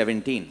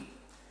 1917.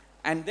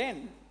 And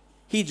then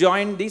he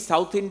joined the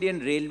South Indian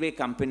Railway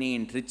Company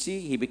in Trichy.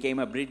 He became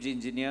a bridge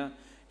engineer.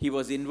 He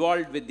was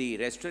involved with the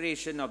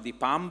restoration of the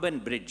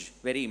Pamban Bridge,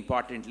 very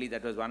importantly.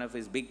 That was one of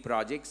his big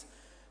projects.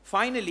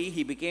 Finally,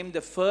 he became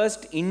the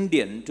first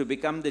Indian to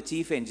become the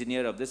chief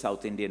engineer of the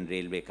South Indian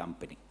Railway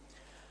Company.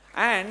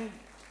 And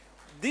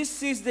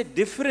this is the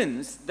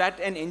difference that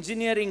an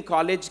engineering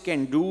college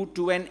can do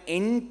to an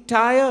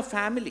entire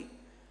family.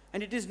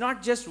 And it is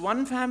not just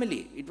one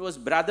family. It was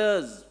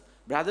brothers,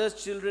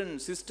 children,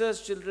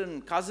 sisters'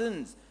 children,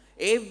 cousins.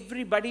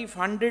 Everybody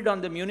funded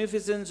on the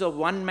munificence of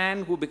one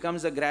man who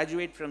becomes a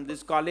graduate from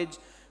this college,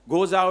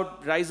 goes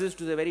out, rises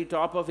to the very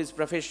top of his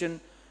profession.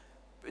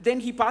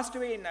 Then he passed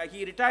away,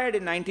 he retired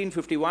in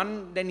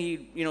 1951, then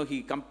he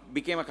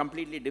became a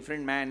completely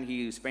different man.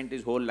 He spent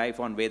his whole life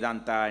on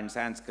Vedanta and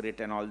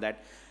Sanskrit and all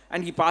that.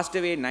 And he passed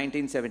away in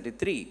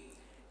 1973.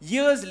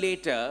 Years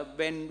later,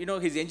 when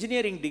his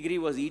engineering degree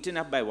was eaten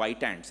up by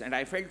white ants, and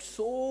I felt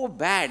so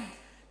bad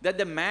that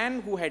the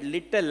man who had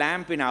lit a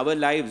lamp in our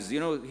lives,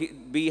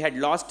 we had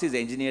lost his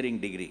engineering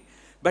degree.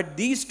 But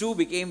these two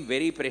became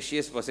very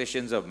precious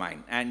possessions of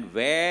mine. And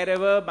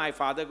wherever my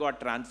father got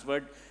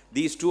transferred,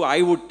 these two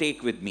I would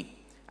take with me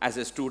as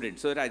a student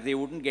so that they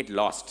wouldn't get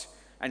lost.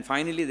 And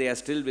finally, they are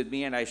still with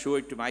me, and I show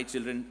it to my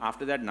children.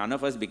 After that, none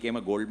of us became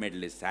a gold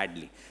medalist,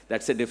 sadly.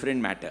 That's a different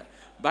matter.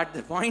 But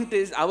the point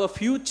is, our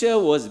future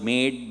was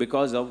made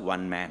because of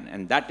one man,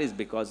 and that is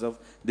because of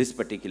this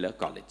particular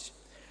college.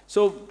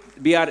 So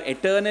we are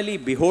eternally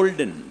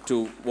beholden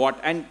to what,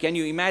 and can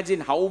you imagine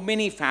how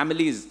many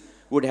families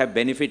would have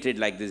benefited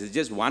like this? It's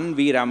just one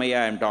V.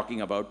 Ramaiah I'm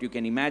talking about. You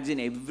can imagine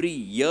every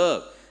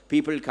year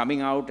people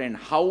coming out, and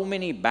how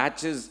many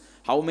batches,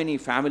 how many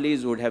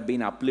families would have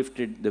been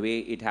uplifted the way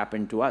it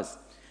happened to us.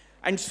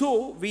 And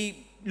so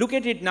we look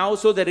at it now,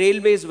 so the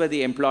railways were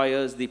the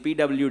employers, the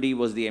PWD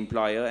was the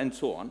employer, and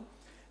so on.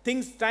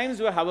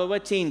 Times were, however,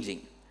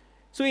 changing.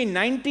 So in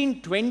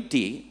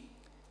 1920,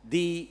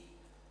 the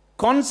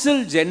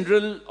Consul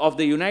General of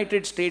the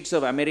United States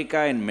of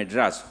America in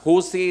Madras,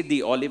 Jose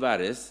de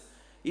Olivares,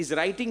 is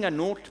writing a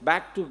note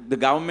back to the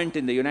government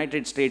in the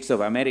United States of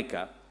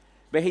America,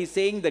 where he's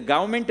saying the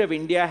government of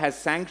India has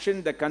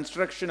sanctioned the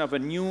construction of a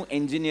new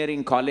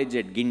engineering college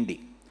at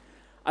Guindy,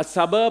 a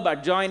suburb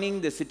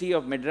adjoining the city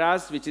of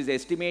Madras, which is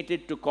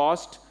estimated to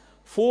cost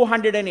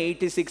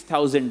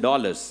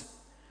 $486,000.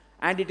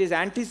 And it is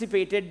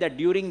anticipated that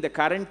during the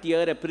current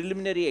year, a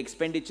preliminary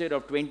expenditure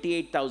of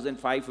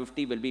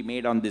 $28,550 will be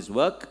made on this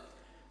work.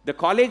 The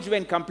college,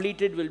 when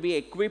completed, will be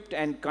equipped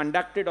and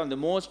conducted on the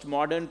most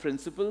modern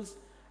principles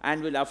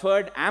and will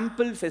afford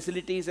ample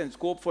facilities and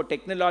scope for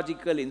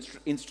technological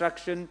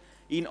instruction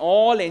in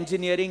all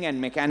engineering and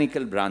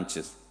mechanical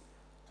branches.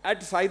 At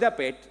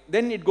Saidapet,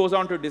 then it goes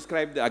on to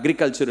describe the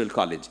agricultural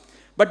college.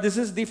 But this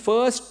is the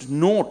first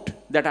note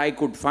that I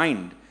could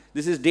find.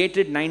 This is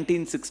dated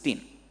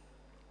 1916.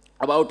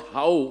 About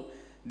how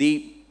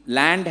the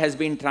land has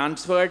been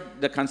transferred,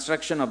 the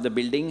construction of the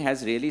building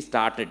has really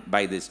started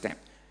by this time.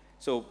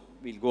 So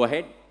we'll go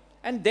ahead.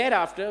 And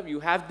thereafter,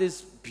 you have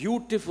this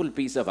beautiful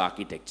piece of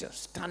architecture,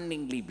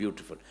 stunningly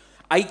beautiful,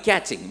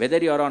 eye-catching. Whether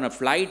you're on a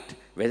flight,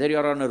 whether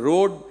you're on a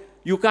road,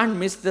 you can't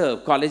miss the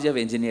College of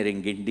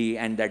Engineering, Guindy,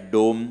 and that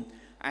dome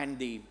and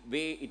the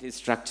way it is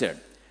structured.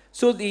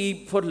 So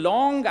for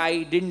long,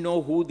 I didn't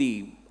know who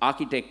the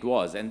architect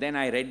was. And then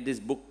I read this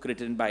book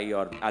written by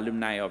your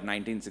alumni of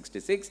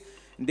 1966.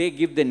 They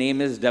give the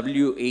name as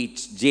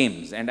W.H.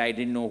 James. And I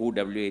didn't know who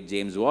W.H.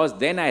 James was.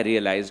 Then I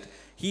realized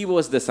he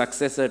was the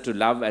successor to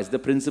Love as the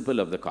principal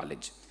of the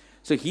college.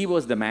 So he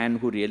was the man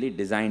who really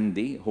designed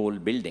the whole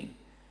building.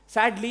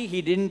 Sadly,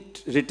 he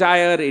didn't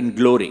retire in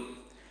glory.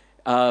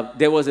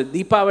 There was a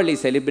Deepavali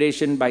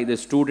celebration by the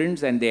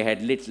students, and they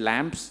had lit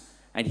lamps,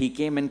 and he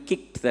came and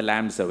kicked the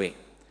lamps away.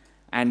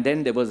 And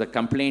then there was a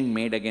complaint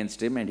made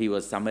against him, and he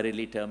was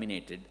summarily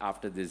terminated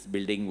after this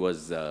building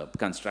was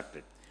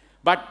constructed.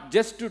 But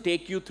just to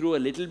take you through a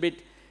little bit,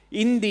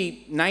 in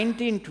the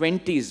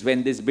 1920s,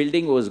 when this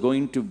building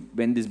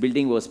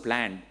was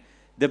planned,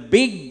 the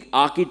big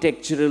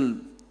architectural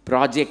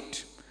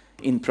project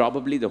in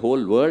probably the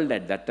whole world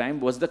at that time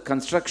was the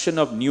construction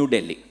of New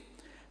Delhi.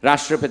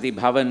 Rashtrapati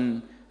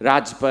Bhavan,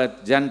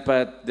 Rajpath,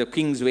 Janpath, the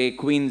Kingsway,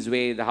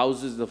 Queensway, the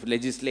houses of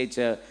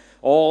legislature,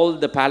 all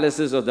the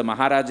palaces of the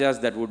Maharajas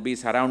that would be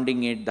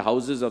surrounding it, the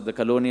houses of the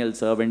colonial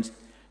servants.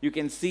 You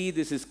can see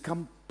this is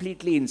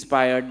completely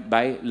inspired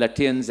by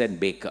Lutyens and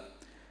Baker.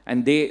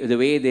 And the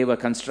way they were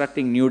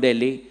constructing New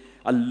Delhi,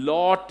 a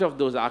lot of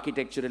those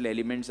architectural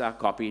elements are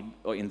copied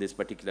in this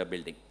particular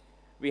building.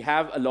 We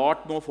have a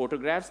lot more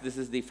photographs. This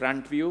is the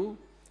front view.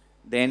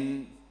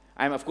 Then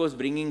I'm, of course,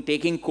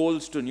 taking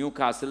coals to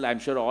Newcastle. I'm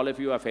sure all of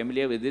you are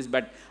familiar with this,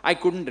 but I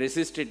couldn't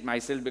resist it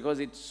myself because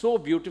it's so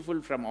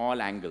beautiful from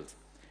all angles.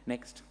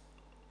 Next.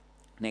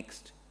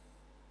 Next.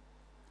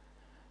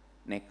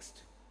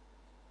 Next.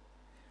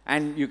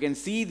 And you can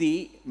see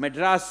the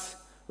Madras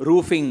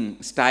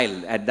roofing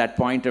style at that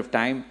point of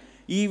time.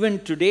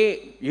 Even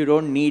today, you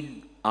don't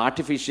need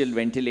artificial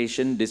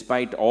ventilation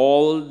despite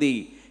all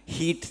the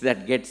heat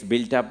that gets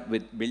built up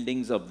with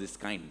buildings of this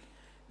kind.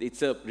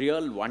 It's a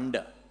real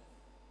wonder.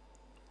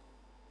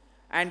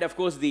 And of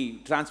course, the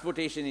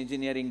transportation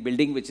engineering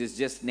building, which is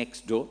just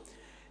next door.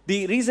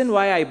 The reason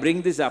why I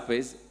bring this up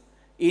is,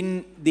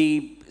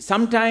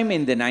 sometime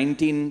in the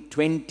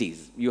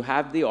 1920s, you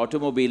have the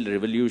automobile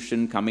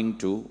revolution coming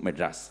to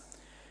Madras.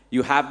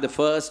 You have the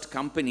first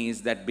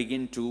companies that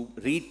begin to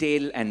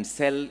retail and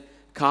sell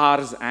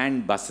cars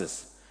and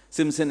buses.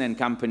 Simpson and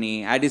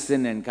Company,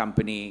 Addison and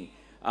Company,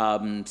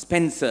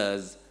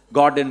 Spencer's,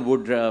 Gordon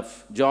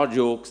Woodruff, George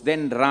Oaks,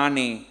 then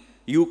Rane,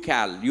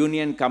 UCAL,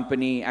 Union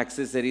Company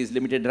Accessories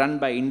Limited, run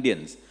by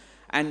Indians.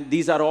 And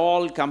these are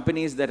all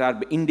companies that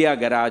are India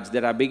Garage,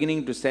 that are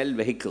beginning to sell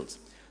vehicles.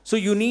 So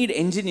you need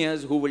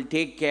engineers who will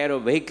take care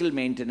of vehicle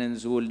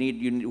maintenance, who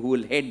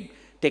will head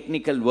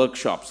technical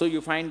workshops. So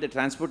you find the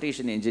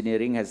transportation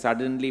engineering has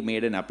suddenly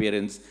made an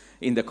appearance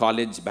in the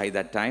college by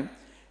that time.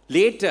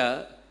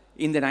 Later,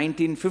 in the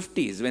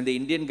 1950s, when the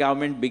Indian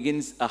government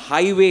begins a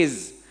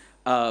highways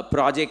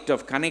project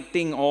of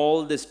connecting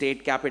all the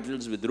state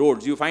capitals with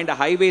roads, you find a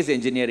highways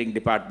engineering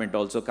department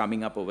also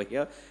coming up over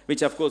here,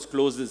 which of course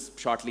closes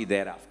shortly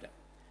thereafter.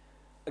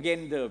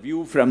 Again, the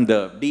view from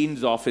the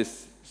dean's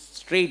office,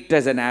 straight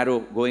as an arrow,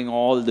 going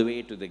all the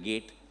way to the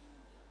gate.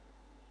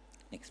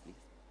 Next, please.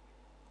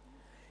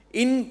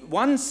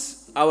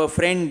 Once our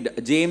friend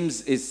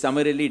James is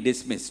summarily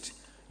dismissed,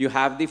 you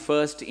have the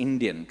first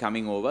Indian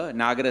coming over,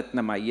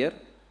 Nagaratnam Iyer,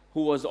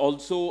 who was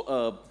also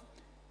an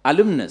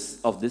alumnus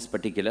of this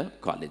particular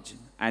college.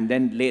 And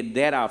then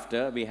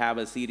thereafter, we have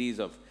a series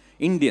of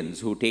Indians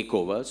who take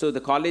over. So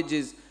the college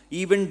is,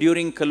 even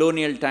during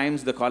colonial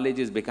times, the college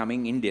is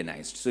becoming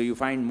Indianized. So you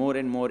find more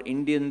and more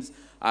Indians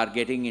are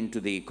getting into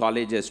the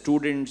college as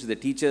students. The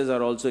teachers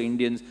are also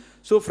Indians.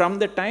 So from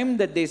the time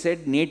that they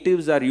said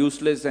natives are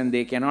useless and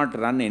they cannot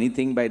run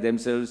anything by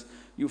themselves,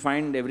 you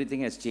find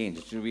everything has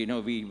changed.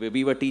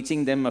 We were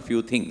teaching them a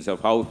few things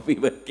of how we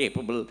were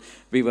capable,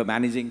 we were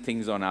managing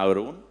things on our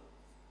own.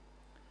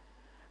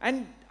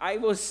 And I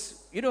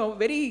was,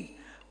 very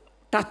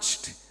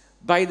touched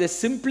by the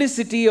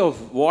simplicity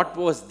of what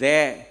was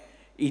there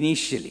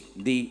initially.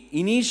 The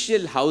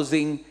initial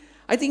housing,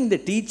 I think the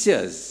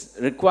teachers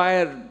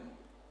require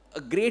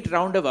a great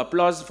round of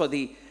applause for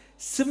the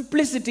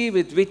simplicity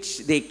with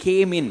which they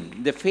came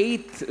in, the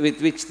faith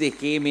with which they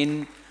came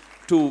in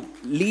to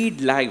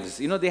lead lives.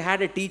 They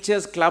had a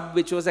teachers' club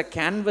which was a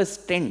canvas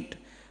tent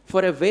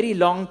for a very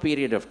long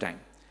period of time.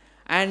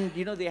 And,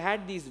 they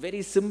had these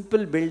very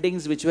simple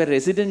buildings which were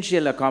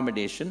residential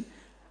accommodation.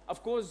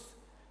 Of course,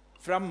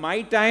 from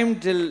my time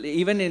till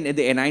even in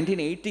the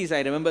 1980s,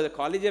 I remember the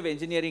College of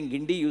Engineering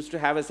Guindy used to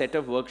have a set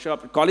of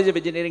workshops. College of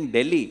Engineering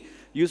Delhi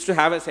used to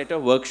have a set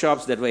of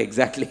workshops that were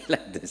exactly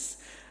like this.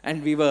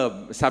 And we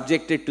were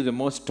subjected to the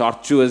most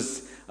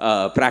tortuous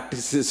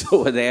practices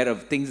over there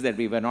of things that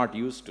we were not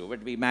used to,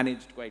 but we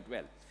managed quite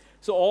well.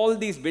 So all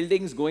these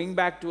buildings going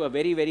back to a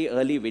very, very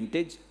early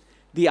vintage.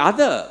 The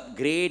other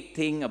great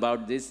thing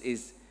about this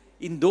is,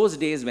 in those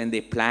days when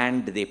they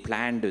planned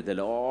with a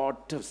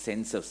lot of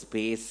sense of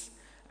space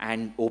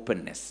and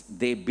openness.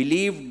 They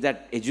believed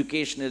that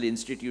educational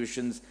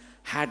institutions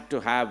had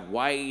to have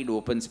wide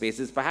open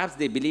spaces. Perhaps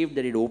they believed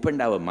that it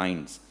opened our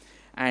minds.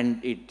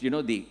 And it,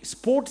 the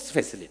sports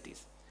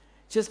facilities,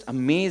 just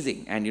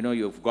amazing. And,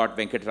 you've got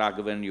Venkat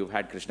Raghavan, you've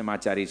had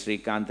Krishnamachari,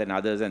 Srikant and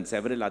others, and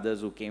several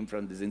others who came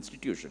from this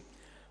institution.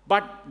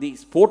 But the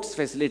sports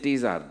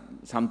facilities are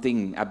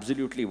something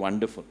absolutely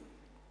wonderful.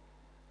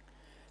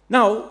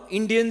 Now,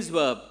 Indians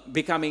were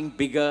becoming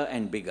bigger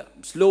and bigger.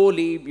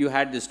 Slowly, you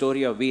had the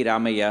story of V.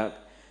 Ramaiah.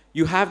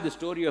 You have the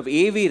story of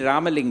A.V.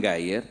 Ramalinga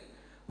Iyer,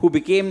 who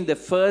became the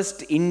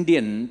first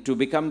Indian to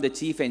become the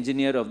chief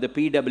engineer of the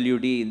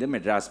PWD in the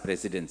Madras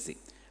Presidency,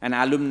 an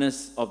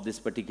alumnus of this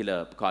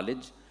particular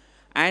college.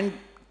 And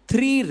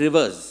 3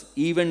 rivers,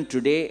 even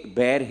today,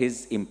 bear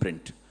his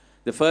imprint.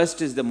 The first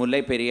is the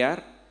Mullai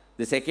Periyar,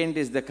 the second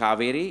is the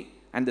Kaveri,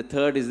 and the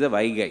third is the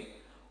Vaigai.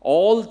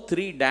 All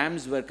 3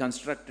 dams were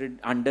constructed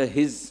under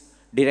his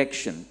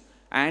direction.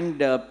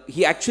 And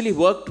he actually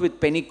worked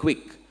with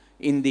Pennyquick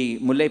in the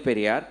Mullai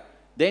Periyar.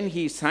 Then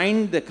he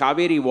signed the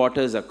Kaveri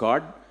Waters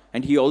Accord,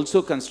 and he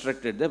also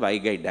constructed the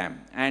Vaigai Dam.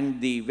 And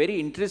the very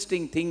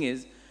interesting thing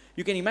is,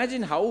 you can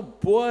imagine how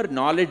poor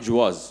knowledge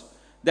was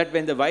that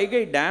when the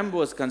Vaigai Dam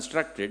was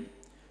constructed,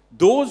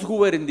 those who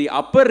were in the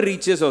upper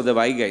reaches of the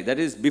Vaigai, that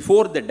is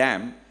before the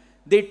dam,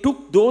 they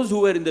took those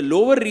who were in the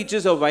lower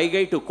reaches of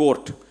Vaigai to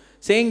court,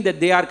 saying that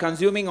they are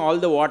consuming all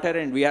the water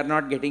and we are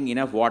not getting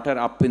enough water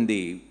up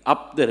the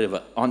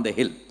river, on the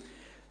hill.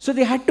 So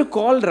they had to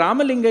call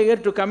Ramalinga Iyer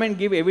to come and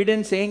give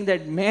evidence saying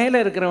that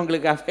மேல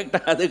இருக்கிறவங்களுக்கு affect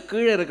ஆகாது,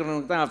 கீழே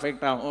இருக்கிறவங்களுக்கு தான்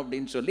affect ஆகும்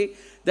அப்படின்னு சொல்லி,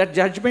 that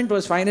judgment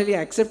was finally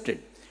accepted.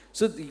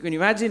 So you can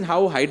imagine how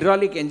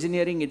hydraulic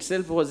engineering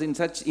itself was in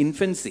such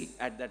infancy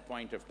at that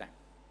point of time.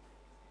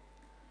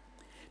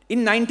 In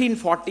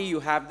 1940, you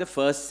have the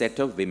first set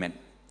of women.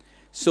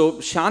 So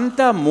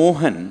Shanta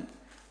Mohan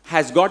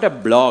has got a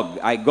blog.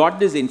 I got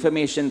this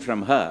information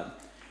from her.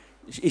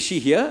 Is she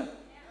here?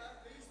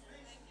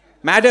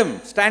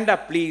 Madam, stand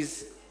up,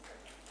 please.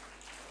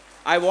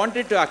 I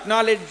wanted to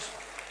acknowledge.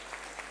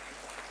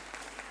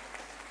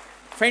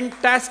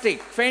 Fantastic,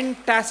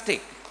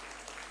 fantastic.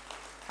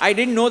 I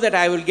didn't know that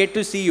I will get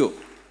to see you.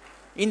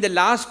 In the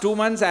last 2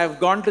 months, I have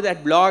gone to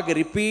that blog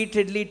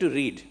repeatedly to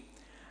read.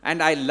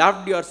 And I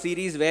loved your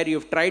series where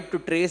you've tried to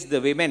trace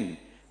the women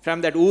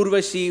from that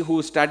Urvashi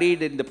who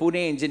studied in the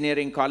Pune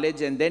Engineering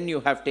College, and then you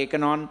have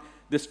taken on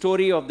the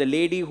story of the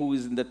lady who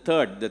is in the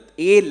third, the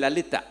A.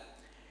 Lalita.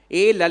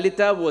 A.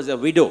 Lalita was a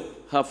widow.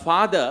 Her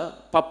father,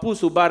 Pappu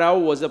Subbarao,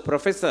 was a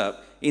professor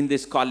in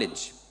this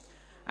college.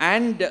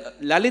 And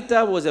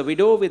Lalita was a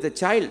widow with a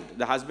child.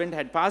 The husband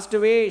had passed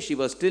away. She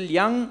was still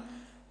young.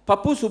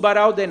 Pappu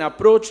Subbarao then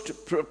approached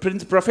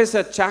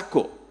Professor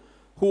Chacko,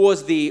 who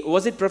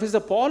was it Professor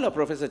Paul or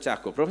Professor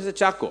Chacko? Professor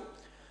Chacko.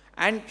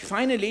 And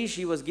finally,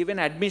 she was given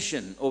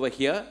admission over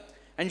here,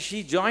 and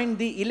she joined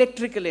the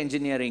electrical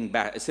engineering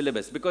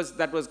syllabus because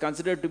that was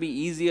considered to be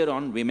easier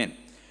on women.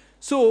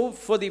 So,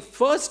 for the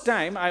first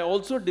time, I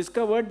also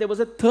discovered there was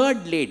a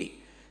third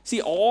lady.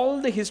 See,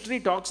 all the history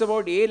talks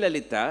about A.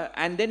 Lalita,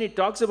 and then it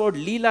talks about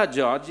Leela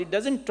George. It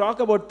doesn't talk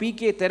about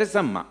P.K.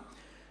 Teresamma.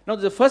 Now,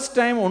 the first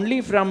time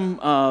only from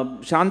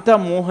Shanta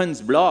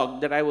Mohan's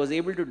blog that I was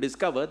able to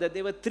discover that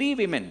there were 3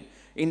 women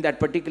in that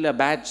particular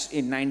batch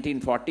in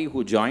 1940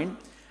 who joined.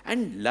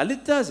 And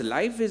Lalita's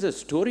life is a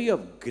story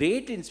of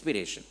great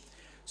inspiration.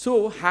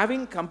 So,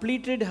 having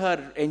completed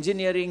her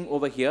engineering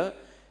over here,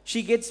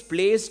 she gets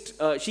placed,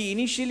 she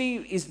initially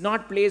is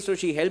not placed, so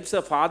she helps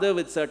her father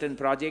with certain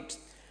projects.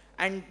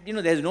 And,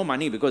 there's no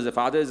money because the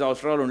father is,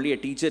 after all, only a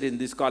teacher in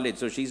this college,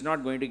 so she's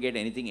not going to get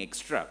anything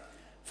extra.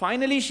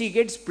 Finally, she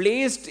gets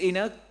placed in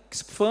a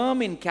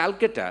firm in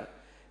Calcutta,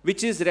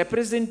 which is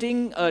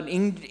representing an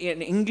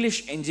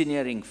English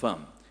engineering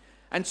firm.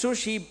 And so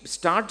she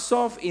starts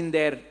off in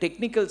their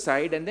technical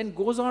side and then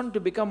goes on to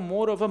become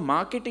more of a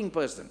marketing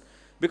person,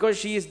 because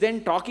she is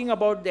then talking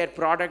about their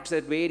products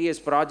at various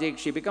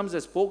projects. She becomes a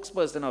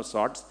spokesperson of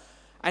sorts.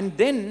 And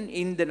then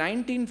in the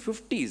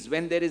 1950s,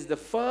 when there is the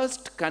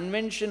first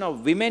convention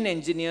of women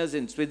engineers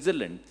in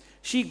Switzerland,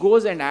 she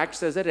goes and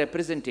acts as a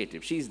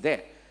representative. She's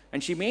there.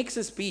 And she makes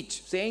a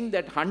speech saying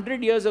that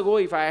 100 years ago,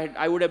 if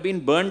I would have been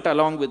burnt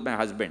along with my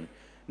husband.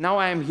 Now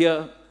I am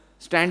here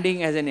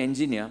standing as an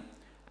engineer.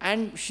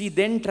 And she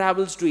then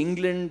travels to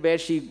England, where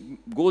she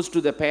goes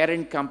to the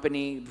parent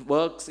company,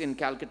 works in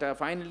Calcutta,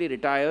 finally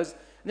retires,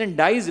 and then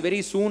dies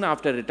very soon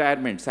after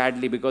retirement,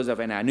 sadly, because of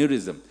an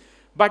aneurysm.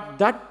 But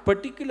that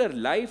particular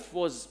life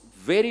was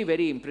very,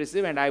 very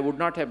impressive, and I would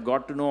not have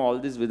got to know all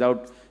this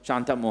without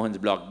Shanta Mohan's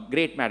blog.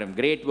 Great, madam,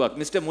 great work.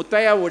 Mr.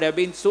 Muttaya would have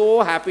been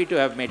so happy to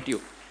have met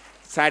you.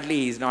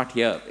 Sadly, he's not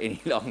here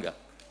any longer.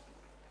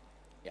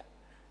 Yeah,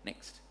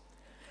 next.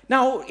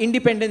 Now,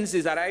 independence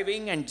is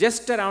arriving, and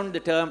just around the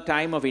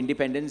time of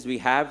independence, we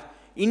have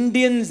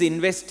Indians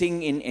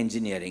investing in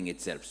engineering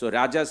itself. So,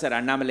 Raja Sir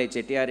Annamalai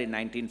Chettiar in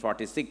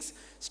 1946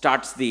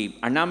 starts the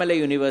Annamalai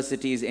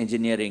University's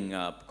engineering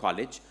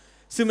college.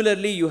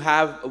 Similarly, you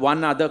have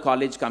one other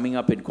college coming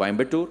up in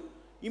Coimbatore.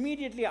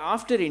 Immediately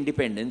after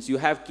independence, you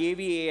have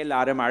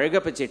KVAL RM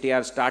Aragappa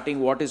Chettiar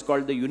starting what is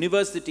called the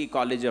University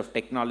College of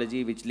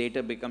Technology, which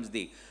later becomes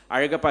the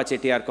Aragappa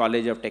Chettiar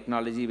College of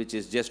Technology, which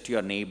is just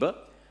your neighbor.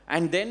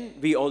 And then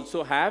we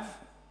also have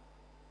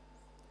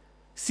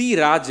C.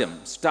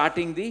 Rajam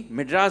starting the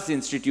Madras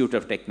Institute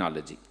of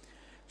Technology.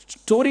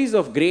 Stories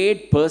of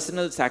great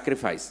personal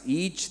sacrifice.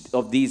 Each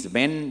of these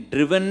men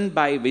driven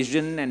by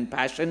vision and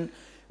passion,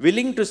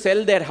 willing to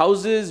sell their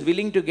houses,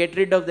 willing to get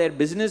rid of their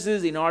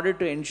businesses in order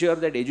to ensure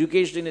that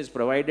education is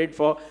provided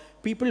for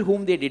people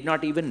whom they did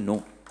not even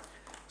know.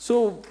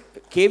 So,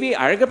 K.V.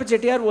 Aragappa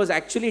Chettiar was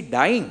actually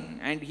dying,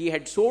 and he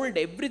had sold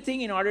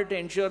everything in order to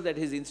ensure that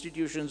his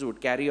institutions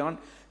would carry on.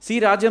 C.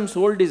 Rajam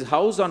sold his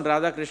house on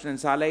Radhakrishnan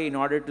Salai in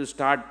order to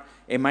start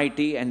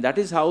MIT, and that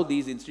is how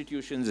these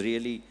institutions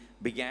really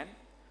began.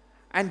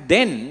 And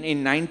then,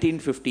 in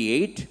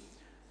 1958,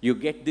 you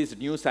get this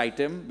news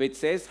item which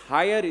says,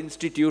 Higher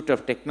Institute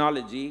of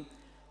Technology,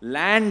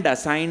 land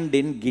assigned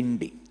in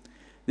Guindy.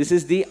 This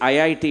is the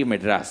IIT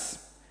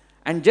Madras.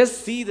 And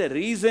just see the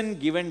reason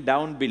given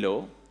down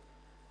below,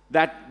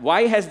 that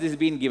why has this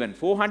been given?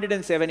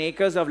 407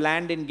 acres of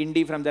land in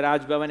Guindy from the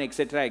Raj Bhavan,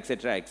 etc.,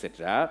 etc.,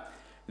 etc.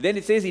 Then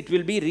it says it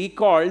will be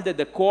recalled that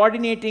the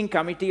coordinating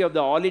committee of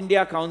the All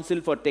India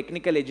Council for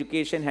Technical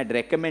Education had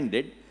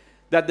recommended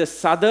that the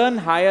Southern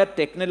Higher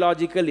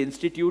Technological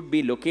Institute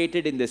be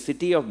located in the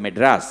city of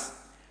Madras.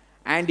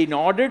 And in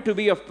order to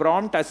be of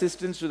prompt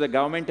assistance to the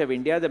Government of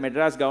India, the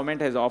Madras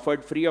government has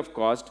offered free of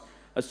cost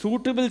a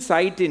suitable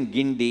site in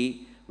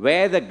Guindy,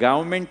 where the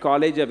Government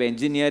College of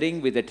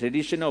Engineering, with a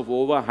tradition of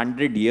over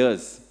 100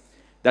 years,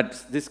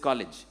 that's this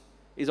college,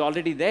 is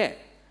already there.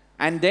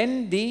 And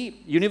then the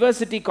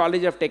University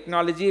College of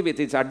Technology,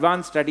 with its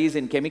advanced studies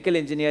in chemical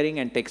engineering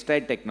and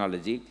textile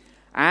technology,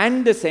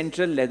 and the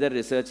Central Leather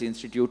Research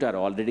Institute are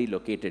already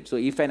located. So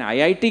if an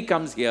IIT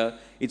comes here,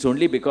 it's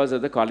only because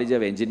of the College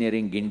of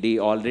Engineering Guindy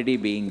already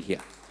being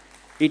here.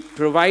 It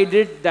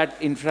provided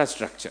that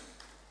infrastructure,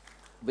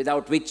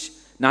 without which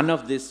none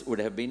of this would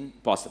have been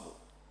possible.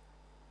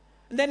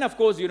 And then, of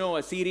course, you know,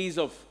 a series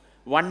of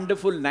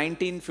wonderful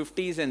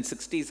 1950s and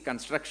 60s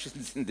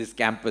constructions in this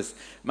campus.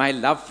 My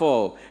love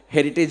for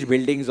heritage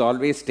buildings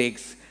always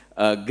takes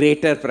a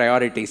greater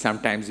priority.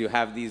 Sometimes you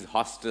have these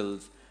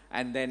hostels,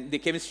 and then the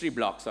chemistry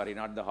block, sorry,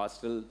 not the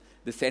hostel,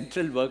 the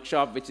central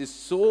workshop, which is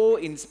so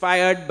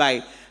inspired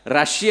by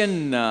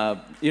Russian,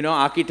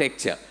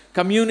 architecture,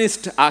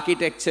 communist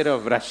architecture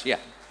of Russia.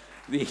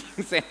 The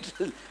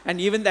central, and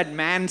even that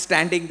man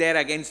standing there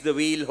against the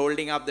wheel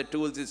holding up the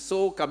tools is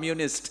so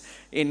communist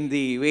in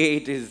the way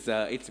it is,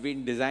 it's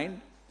been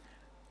designed.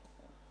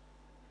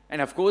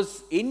 And of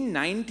course, in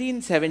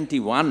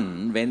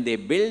 1971, when they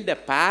built a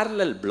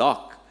parallel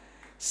block,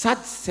 such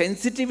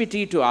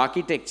sensitivity to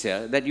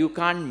architecture that you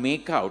can't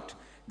make out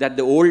that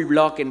the old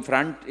block in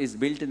front is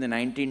built in the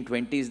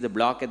 1920s, the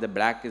block at the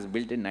back is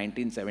built in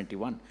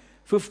 1971.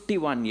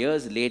 51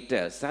 years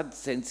later, such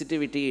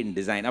sensitivity in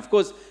design. Of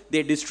course,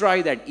 they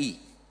destroy that E.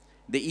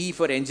 The E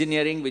for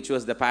engineering, which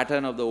was the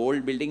pattern of the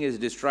old building, is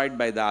destroyed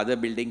by the other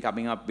building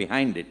coming up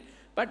behind it.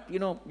 But, you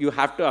know, you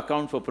have to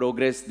account for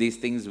progress. These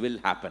things will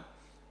happen.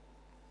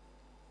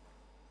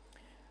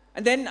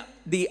 And then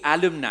the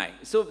alumni.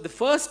 So the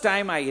first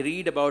time I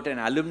read about an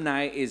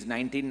alumni is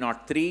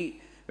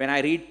 1903, when I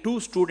read 2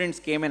 students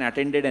came and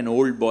attended an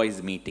old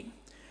boys meeting.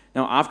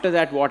 Now, after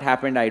that, what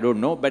happened, I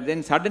don't know. But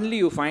then suddenly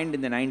you find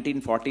in the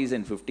 1940s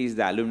and 50s,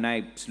 the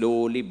alumni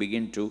slowly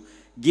begin to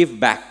give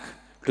back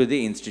to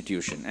the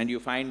institution. And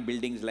you find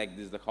buildings like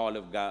this, the Hall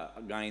of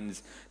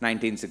Gines,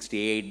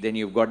 1968. Then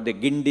you've got the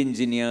Gind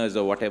Engineers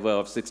or whatever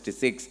of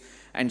 66,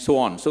 and so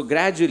on. So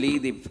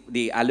gradually,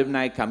 the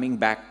alumni coming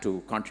back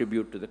to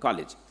contribute to the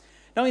college.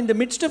 Now, in the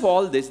midst of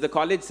all this, the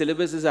college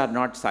syllabuses are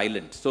not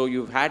silent. So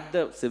you've had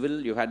the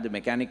civil, you've had the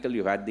mechanical,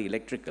 you've had the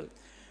electrical.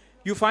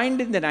 You find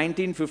in the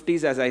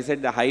 1950s, as I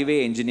said, the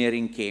highway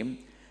engineering came.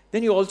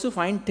 Then you also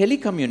find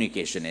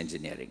telecommunication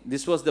engineering.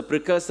 This was the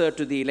precursor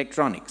to the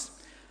electronics.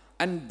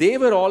 And they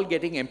were all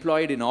getting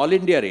employed in All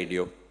India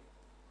Radio,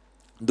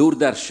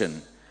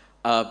 Doordarshan,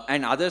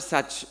 and other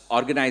such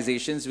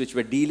organizations which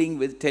were dealing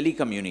with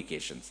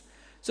telecommunications.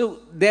 So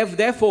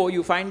therefore,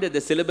 you find that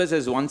the syllabus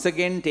has once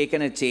again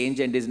taken a change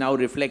and is now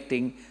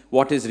reflecting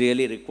what is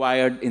really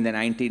required in the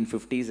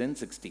 1950s and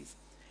 60s.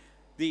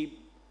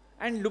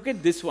 And look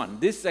at this one.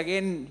 This,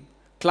 again,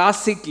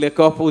 classic Le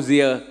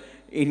Corbusier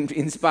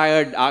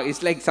inspired,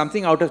 it's like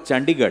something out of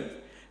Chandigarh,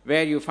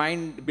 where you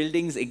find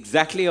buildings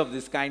exactly of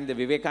this kind, the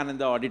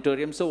Vivekananda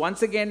Auditorium. So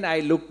once again,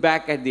 I look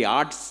back at the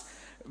arts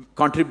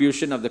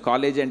contribution of the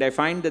college, and I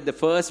find that the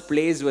first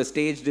plays were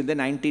staged in the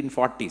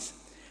 1940s.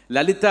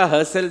 Lalita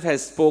herself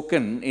has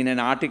spoken in an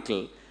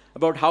article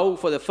about how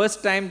for the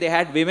first time they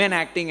had women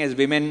acting as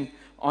women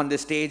on the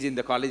stage in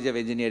the College of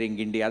Engineering,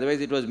 Guindy.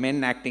 Otherwise, it was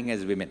men acting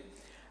as women.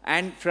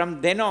 And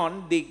from then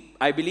on,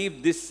 I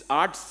believe this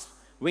arts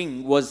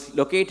wing was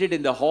located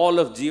in the hall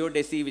of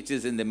Geodesy, which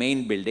is in the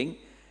main building.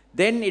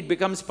 Then it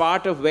becomes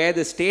part of where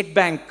the State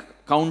Bank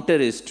counter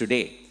is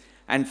today.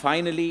 And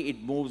finally,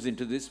 it moves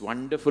into this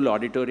wonderful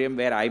auditorium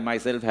where I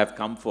myself have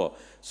come for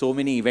so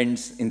many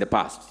events in the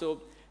past.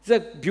 So it's a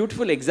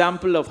beautiful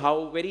example of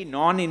how very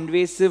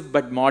non-invasive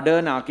but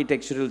modern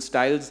architectural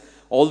styles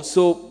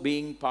also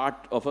being part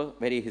of a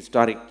very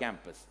historic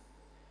campus.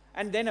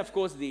 And then, of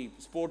course, the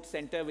sports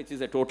center, which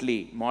is a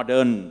totally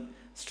modern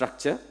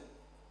structure.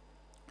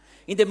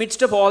 In the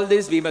midst of all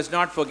this, we must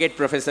not forget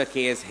Professor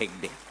K.S.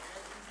 Hegde.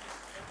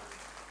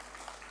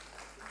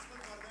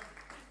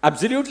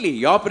 Absolutely,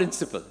 your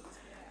principal.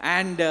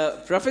 And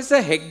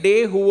Professor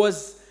Hegde, who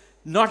was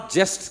not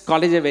just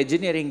College of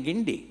Engineering,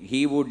 Guindy,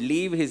 he would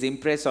leave his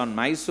impress on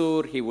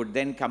Mysore, he would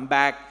then come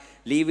back,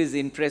 leave his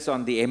impress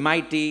on the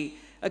MIT,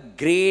 a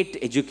great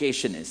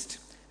educationist.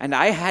 And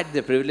I had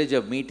the privilege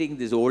of meeting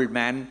this old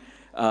man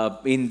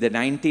in the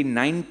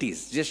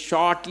 1990s, just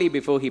shortly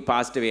before he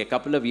passed away, a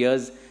couple of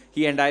years.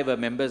 He and I were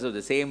members of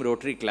the same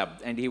Rotary Club,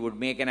 and he would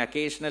make an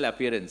occasional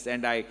appearance,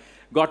 and I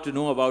got to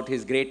know about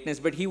his greatness,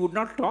 but he would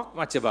not talk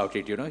much about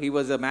it, you know. He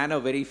was a man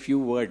of very few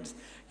words.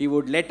 He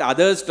would let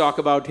others talk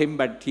about him,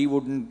 but he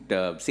wouldn't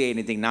say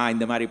anything. Na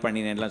indha mari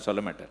panninella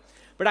sollamatta.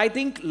 But I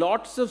think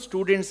lots of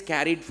students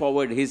carried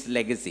forward his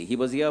legacy. He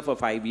was here for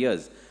 5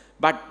 years,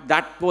 but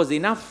that was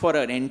enough for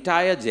an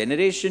entire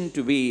generation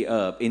to be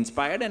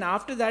inspired. And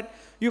after that,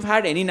 you've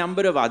had any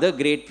number of other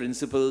great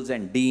principals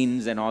and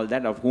deans and all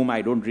that, of whom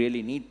I don't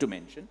really need to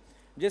mention.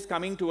 Just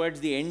coming towards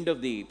the end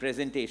of the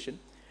presentation.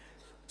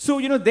 So,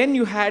 you know, then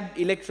you had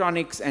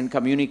electronics and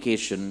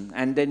communication,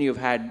 and then you've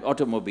had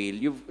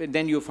automobile.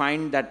 Then you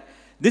find that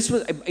this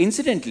was,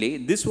 incidentally,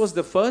 this was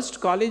the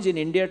first college in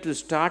India to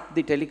start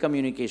the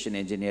telecommunication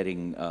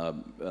engineering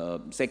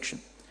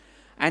section.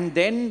 And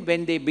then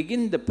when they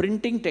begin the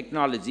printing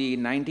technology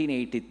in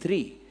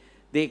 1983,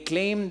 they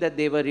claim that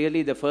they were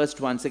really the first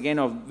once again,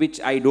 of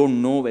which I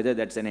don't know whether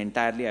that's an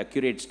entirely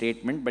accurate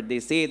statement, but they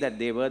say that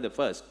they were the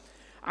first.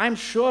 I'm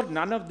sure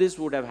none of this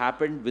would have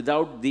happened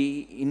without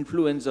the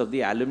influence of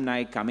the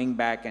alumni coming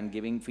back and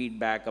giving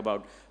feedback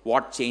about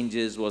what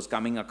changes was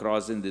coming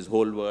across in this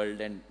whole world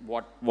and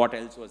what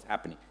else was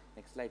happening.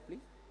 Next slide,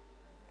 please.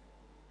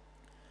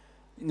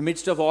 In the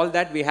midst of all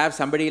that, we have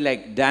somebody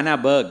like Dana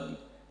Berg,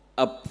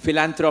 a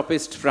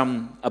philanthropist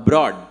from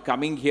abroad,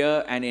 coming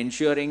here and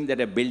ensuring that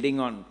a building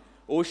on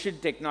ocean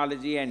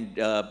technology and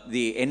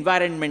the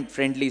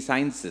environment-friendly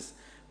sciences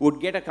would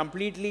get a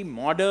completely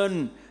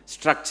modern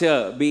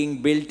structure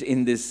being built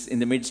in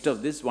the midst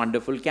of this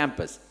wonderful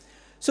campus.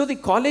 So the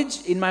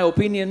college, in my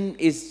opinion,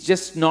 is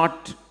just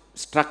not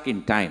struck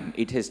in time.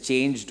 It has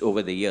changed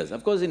over the years.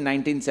 Of course, in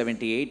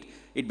 1978,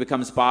 it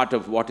becomes part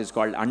of what is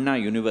called Anna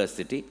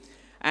University.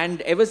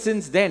 And ever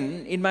since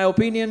then, in my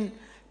opinion,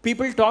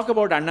 people talk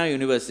about Anna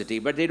University,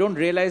 but they don't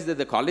realize that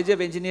the College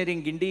of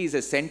Engineering, Guindy, is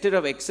a center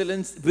of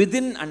excellence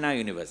within Anna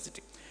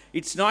University.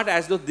 It's not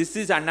as though this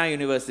is Anna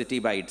University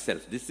by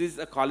itself. This is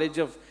a college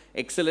of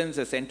excellence,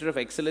 a center of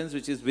excellence,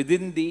 which is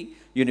within the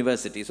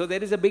university. So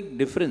there is a big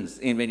difference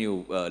in when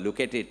you look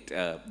at it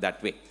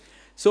that way.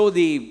 So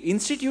the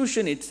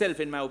institution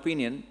itself, in my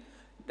opinion,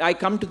 I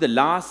come to the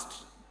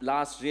last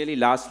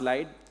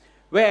slide,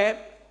 where,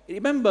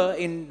 remember,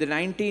 in the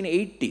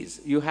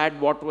 1980s, you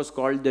had what was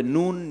called the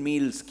noon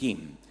meal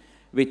scheme,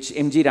 which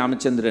M.G.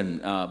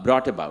 Ramachandran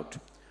brought about.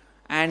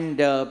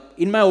 And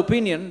in my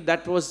opinion,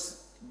 that was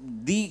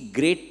the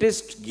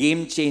greatest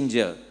game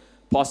changer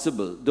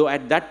possible, though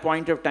at that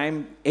point of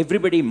time,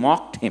 everybody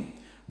mocked him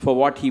for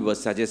what he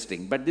was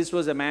suggesting. But this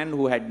was a man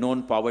who had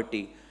known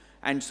poverty.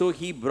 And so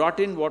he brought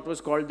in what was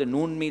called the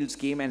noon meal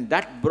scheme, and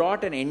that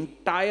brought an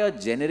entire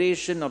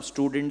generation of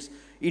students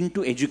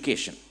into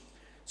education.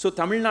 So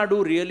Tamil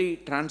Nadu really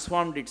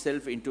transformed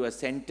itself into a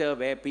center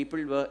where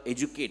people were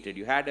educated.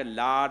 You had a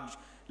large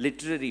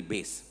literary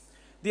base.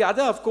 The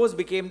other, of course,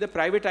 became the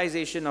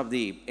privatization of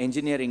the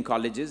engineering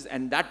colleges,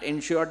 and that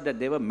ensured that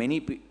there were many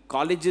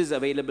colleges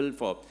available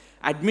for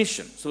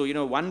admission.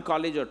 So, one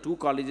college or two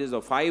colleges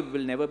or five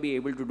will never be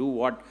able to do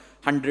what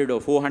 100 or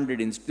 400.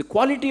 The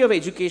quality of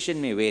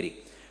education may vary.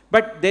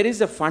 But there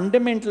is a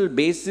fundamental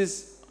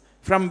basis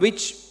from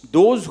which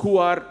those who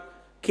are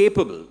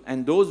capable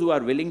and those who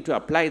are willing to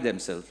apply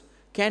themselves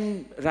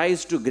can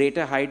rise to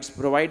greater heights,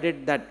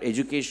 provided that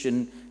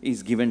education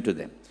is given to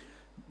them.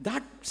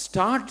 That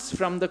starts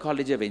from the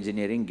College of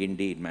Engineering,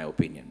 Guindy, in my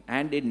opinion.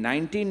 And in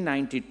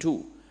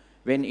 1992,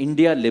 when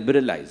India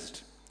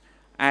liberalized,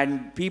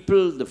 and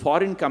the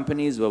foreign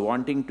companies were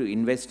wanting to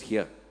invest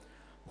here,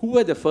 who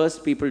were the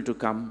first people to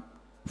come?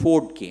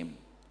 Ford came,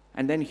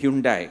 and then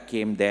Hyundai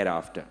came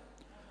thereafter.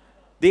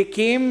 They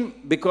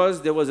came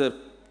because there was a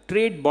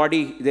trade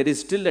body, there is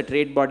still a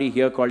trade body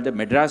here called the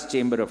Madras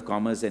Chamber of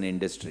Commerce and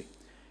Industry.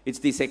 It's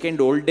the second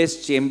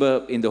oldest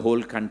chamber in the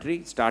whole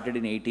country, started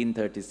in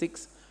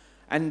 1836.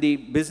 And the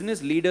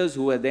business leaders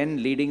who were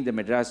then leading the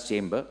Madras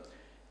Chamber,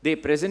 they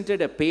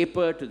presented a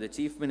paper to the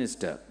Chief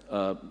Minister.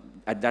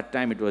 At that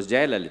time, it was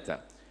Jayalalitha.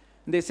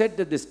 And they said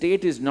that the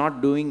state is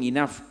not doing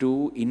enough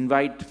to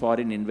invite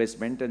foreign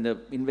investment, and the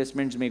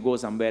investments may go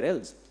somewhere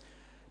else.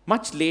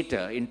 Much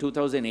later, in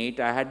 2008,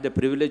 I had the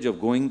privilege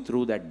of going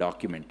through that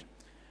document.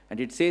 And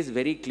it says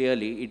very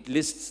clearly, it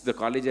lists the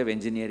College of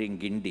Engineering,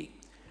 Guindy,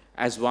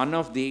 as one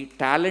of the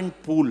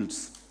talent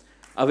pools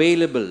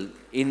available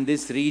in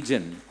this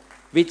region,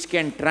 which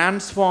can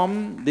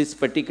transform this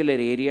particular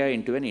area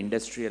into an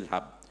industrial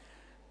hub.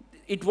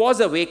 It was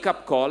a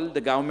wake-up call.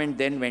 The government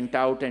then went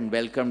out and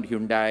welcomed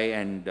Hyundai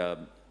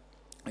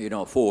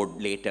and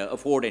Ford later,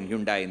 Ford and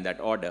Hyundai in that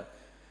order.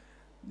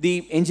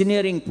 The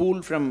engineering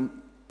pool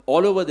from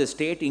all over the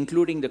state,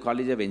 including the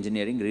College of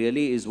Engineering,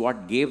 really is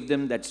what gave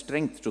them that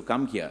strength to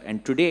come here.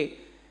 And today,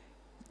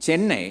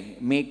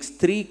 Chennai makes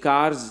 3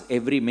 cars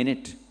every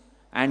minute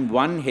and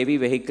 1 heavy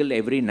vehicle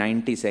every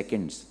 90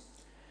 seconds.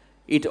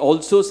 It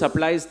also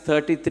supplies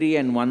 33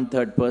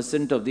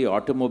 1/3% of the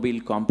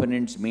automobile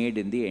components made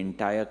in the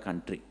entire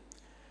country.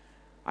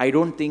 I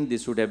don't think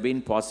this would have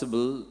been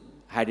possible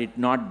had it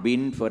not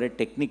been for a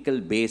technical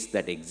base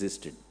that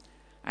existed.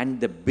 And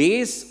the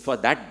base for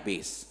that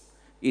base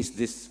is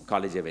this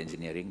College of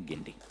Engineering,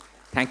 Guindy.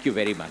 Thank you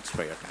very much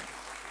for your time.